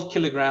 12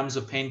 kilograms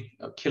of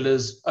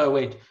painkillers. Oh,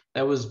 wait,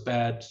 that was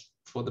bad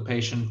for the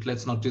patient.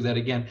 Let's not do that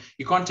again.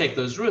 You can't take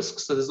those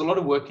risks. So there's a lot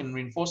of work in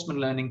reinforcement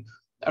learning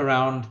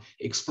around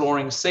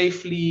exploring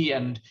safely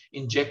and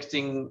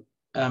injecting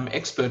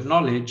expert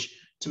knowledge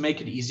to make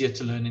it easier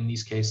to learn in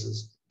these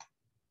cases.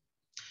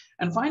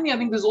 And finally, I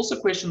think there's also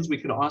questions we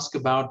could ask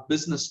about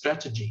business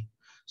strategy.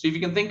 So if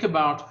you can think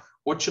about,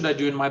 what should I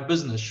do in my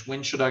business?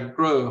 When should I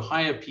grow,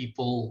 hire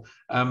people,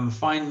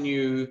 find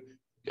new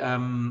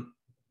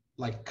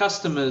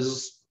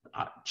customers,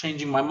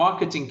 changing my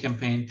marketing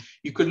campaign?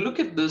 You could look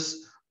at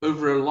this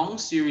over a long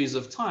series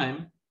of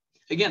time.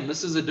 Again,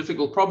 this is a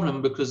difficult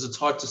problem because it's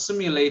hard to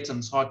simulate and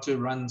it's hard to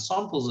run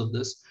samples of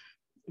this.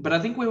 But I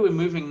think where we're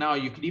moving now,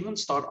 you could even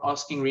start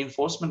asking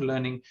reinforcement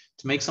learning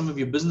to make some of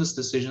your business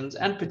decisions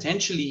and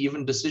potentially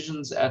even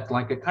decisions at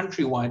like a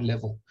countrywide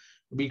level.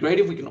 It'd be great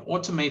if we can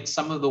automate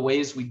some of the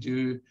ways we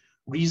do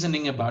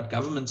reasoning about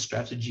government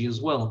strategy as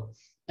well.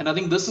 And I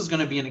think this is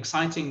going to be an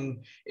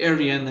exciting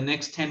area in the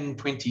next 10,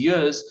 20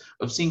 years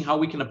of seeing how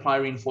we can apply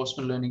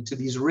reinforcement learning to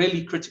these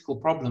really critical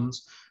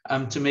problems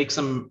to make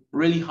some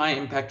really high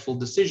impactful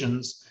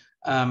decisions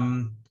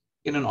in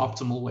an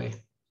optimal way.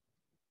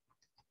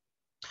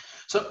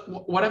 So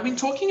what I've been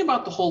talking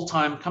about the whole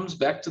time comes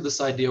back to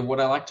this idea of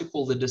what I like to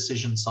call the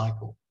decision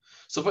cycle.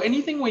 So for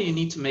anything where you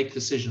need to make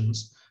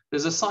decisions,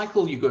 there's a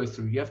cycle you go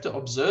through. You have to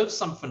observe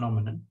some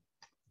phenomenon.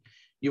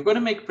 You've got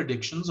to make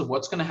predictions of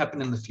what's going to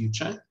happen in the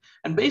future.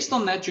 And based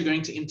on that, you're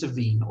going to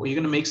intervene or you're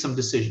going to make some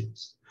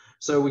decisions.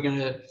 So we're going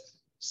to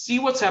see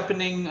what's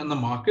happening in the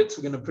markets.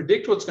 We're going to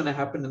predict what's going to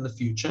happen in the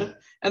future.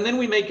 And then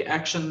we take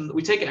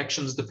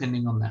actions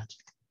depending on that.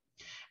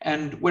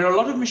 And where a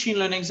lot of machine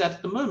learning is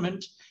at the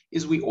moment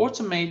is we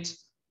automate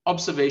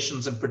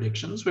observations and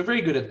predictions. We're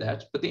very good at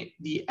that, but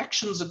the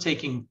actions are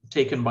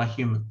taken by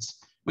humans.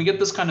 We get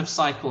this kind of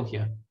cycle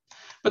here.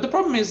 But the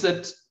problem is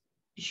that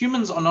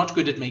humans are not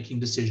good at making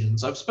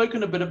decisions. I've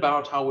spoken a bit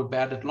about how we're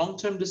bad at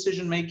long-term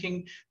decision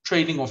making,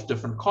 trading off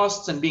different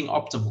costs and being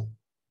optimal.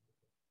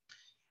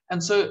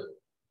 And so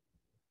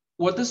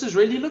what this is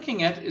really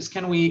looking at is,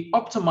 can we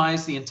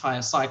optimize the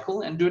entire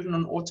cycle and do it in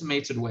an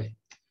automated way?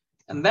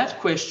 And that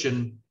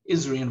question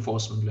is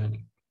reinforcement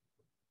learning.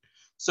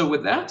 So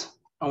with that,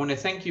 I want to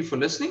thank you for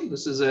listening.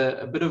 This is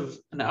a bit of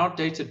an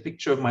outdated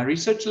picture of my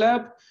research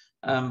lab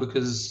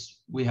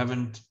because we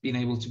haven't been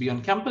able to be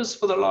on campus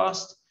for the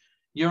last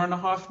year and a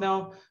half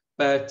now.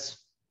 But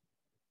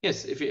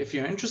yes, if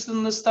you're interested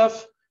in this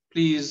stuff,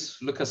 please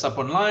look us up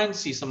online,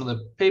 see some of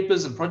the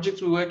papers and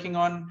projects we're working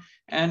on,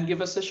 and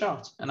give us a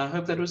shout. And I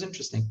hope that was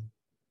interesting.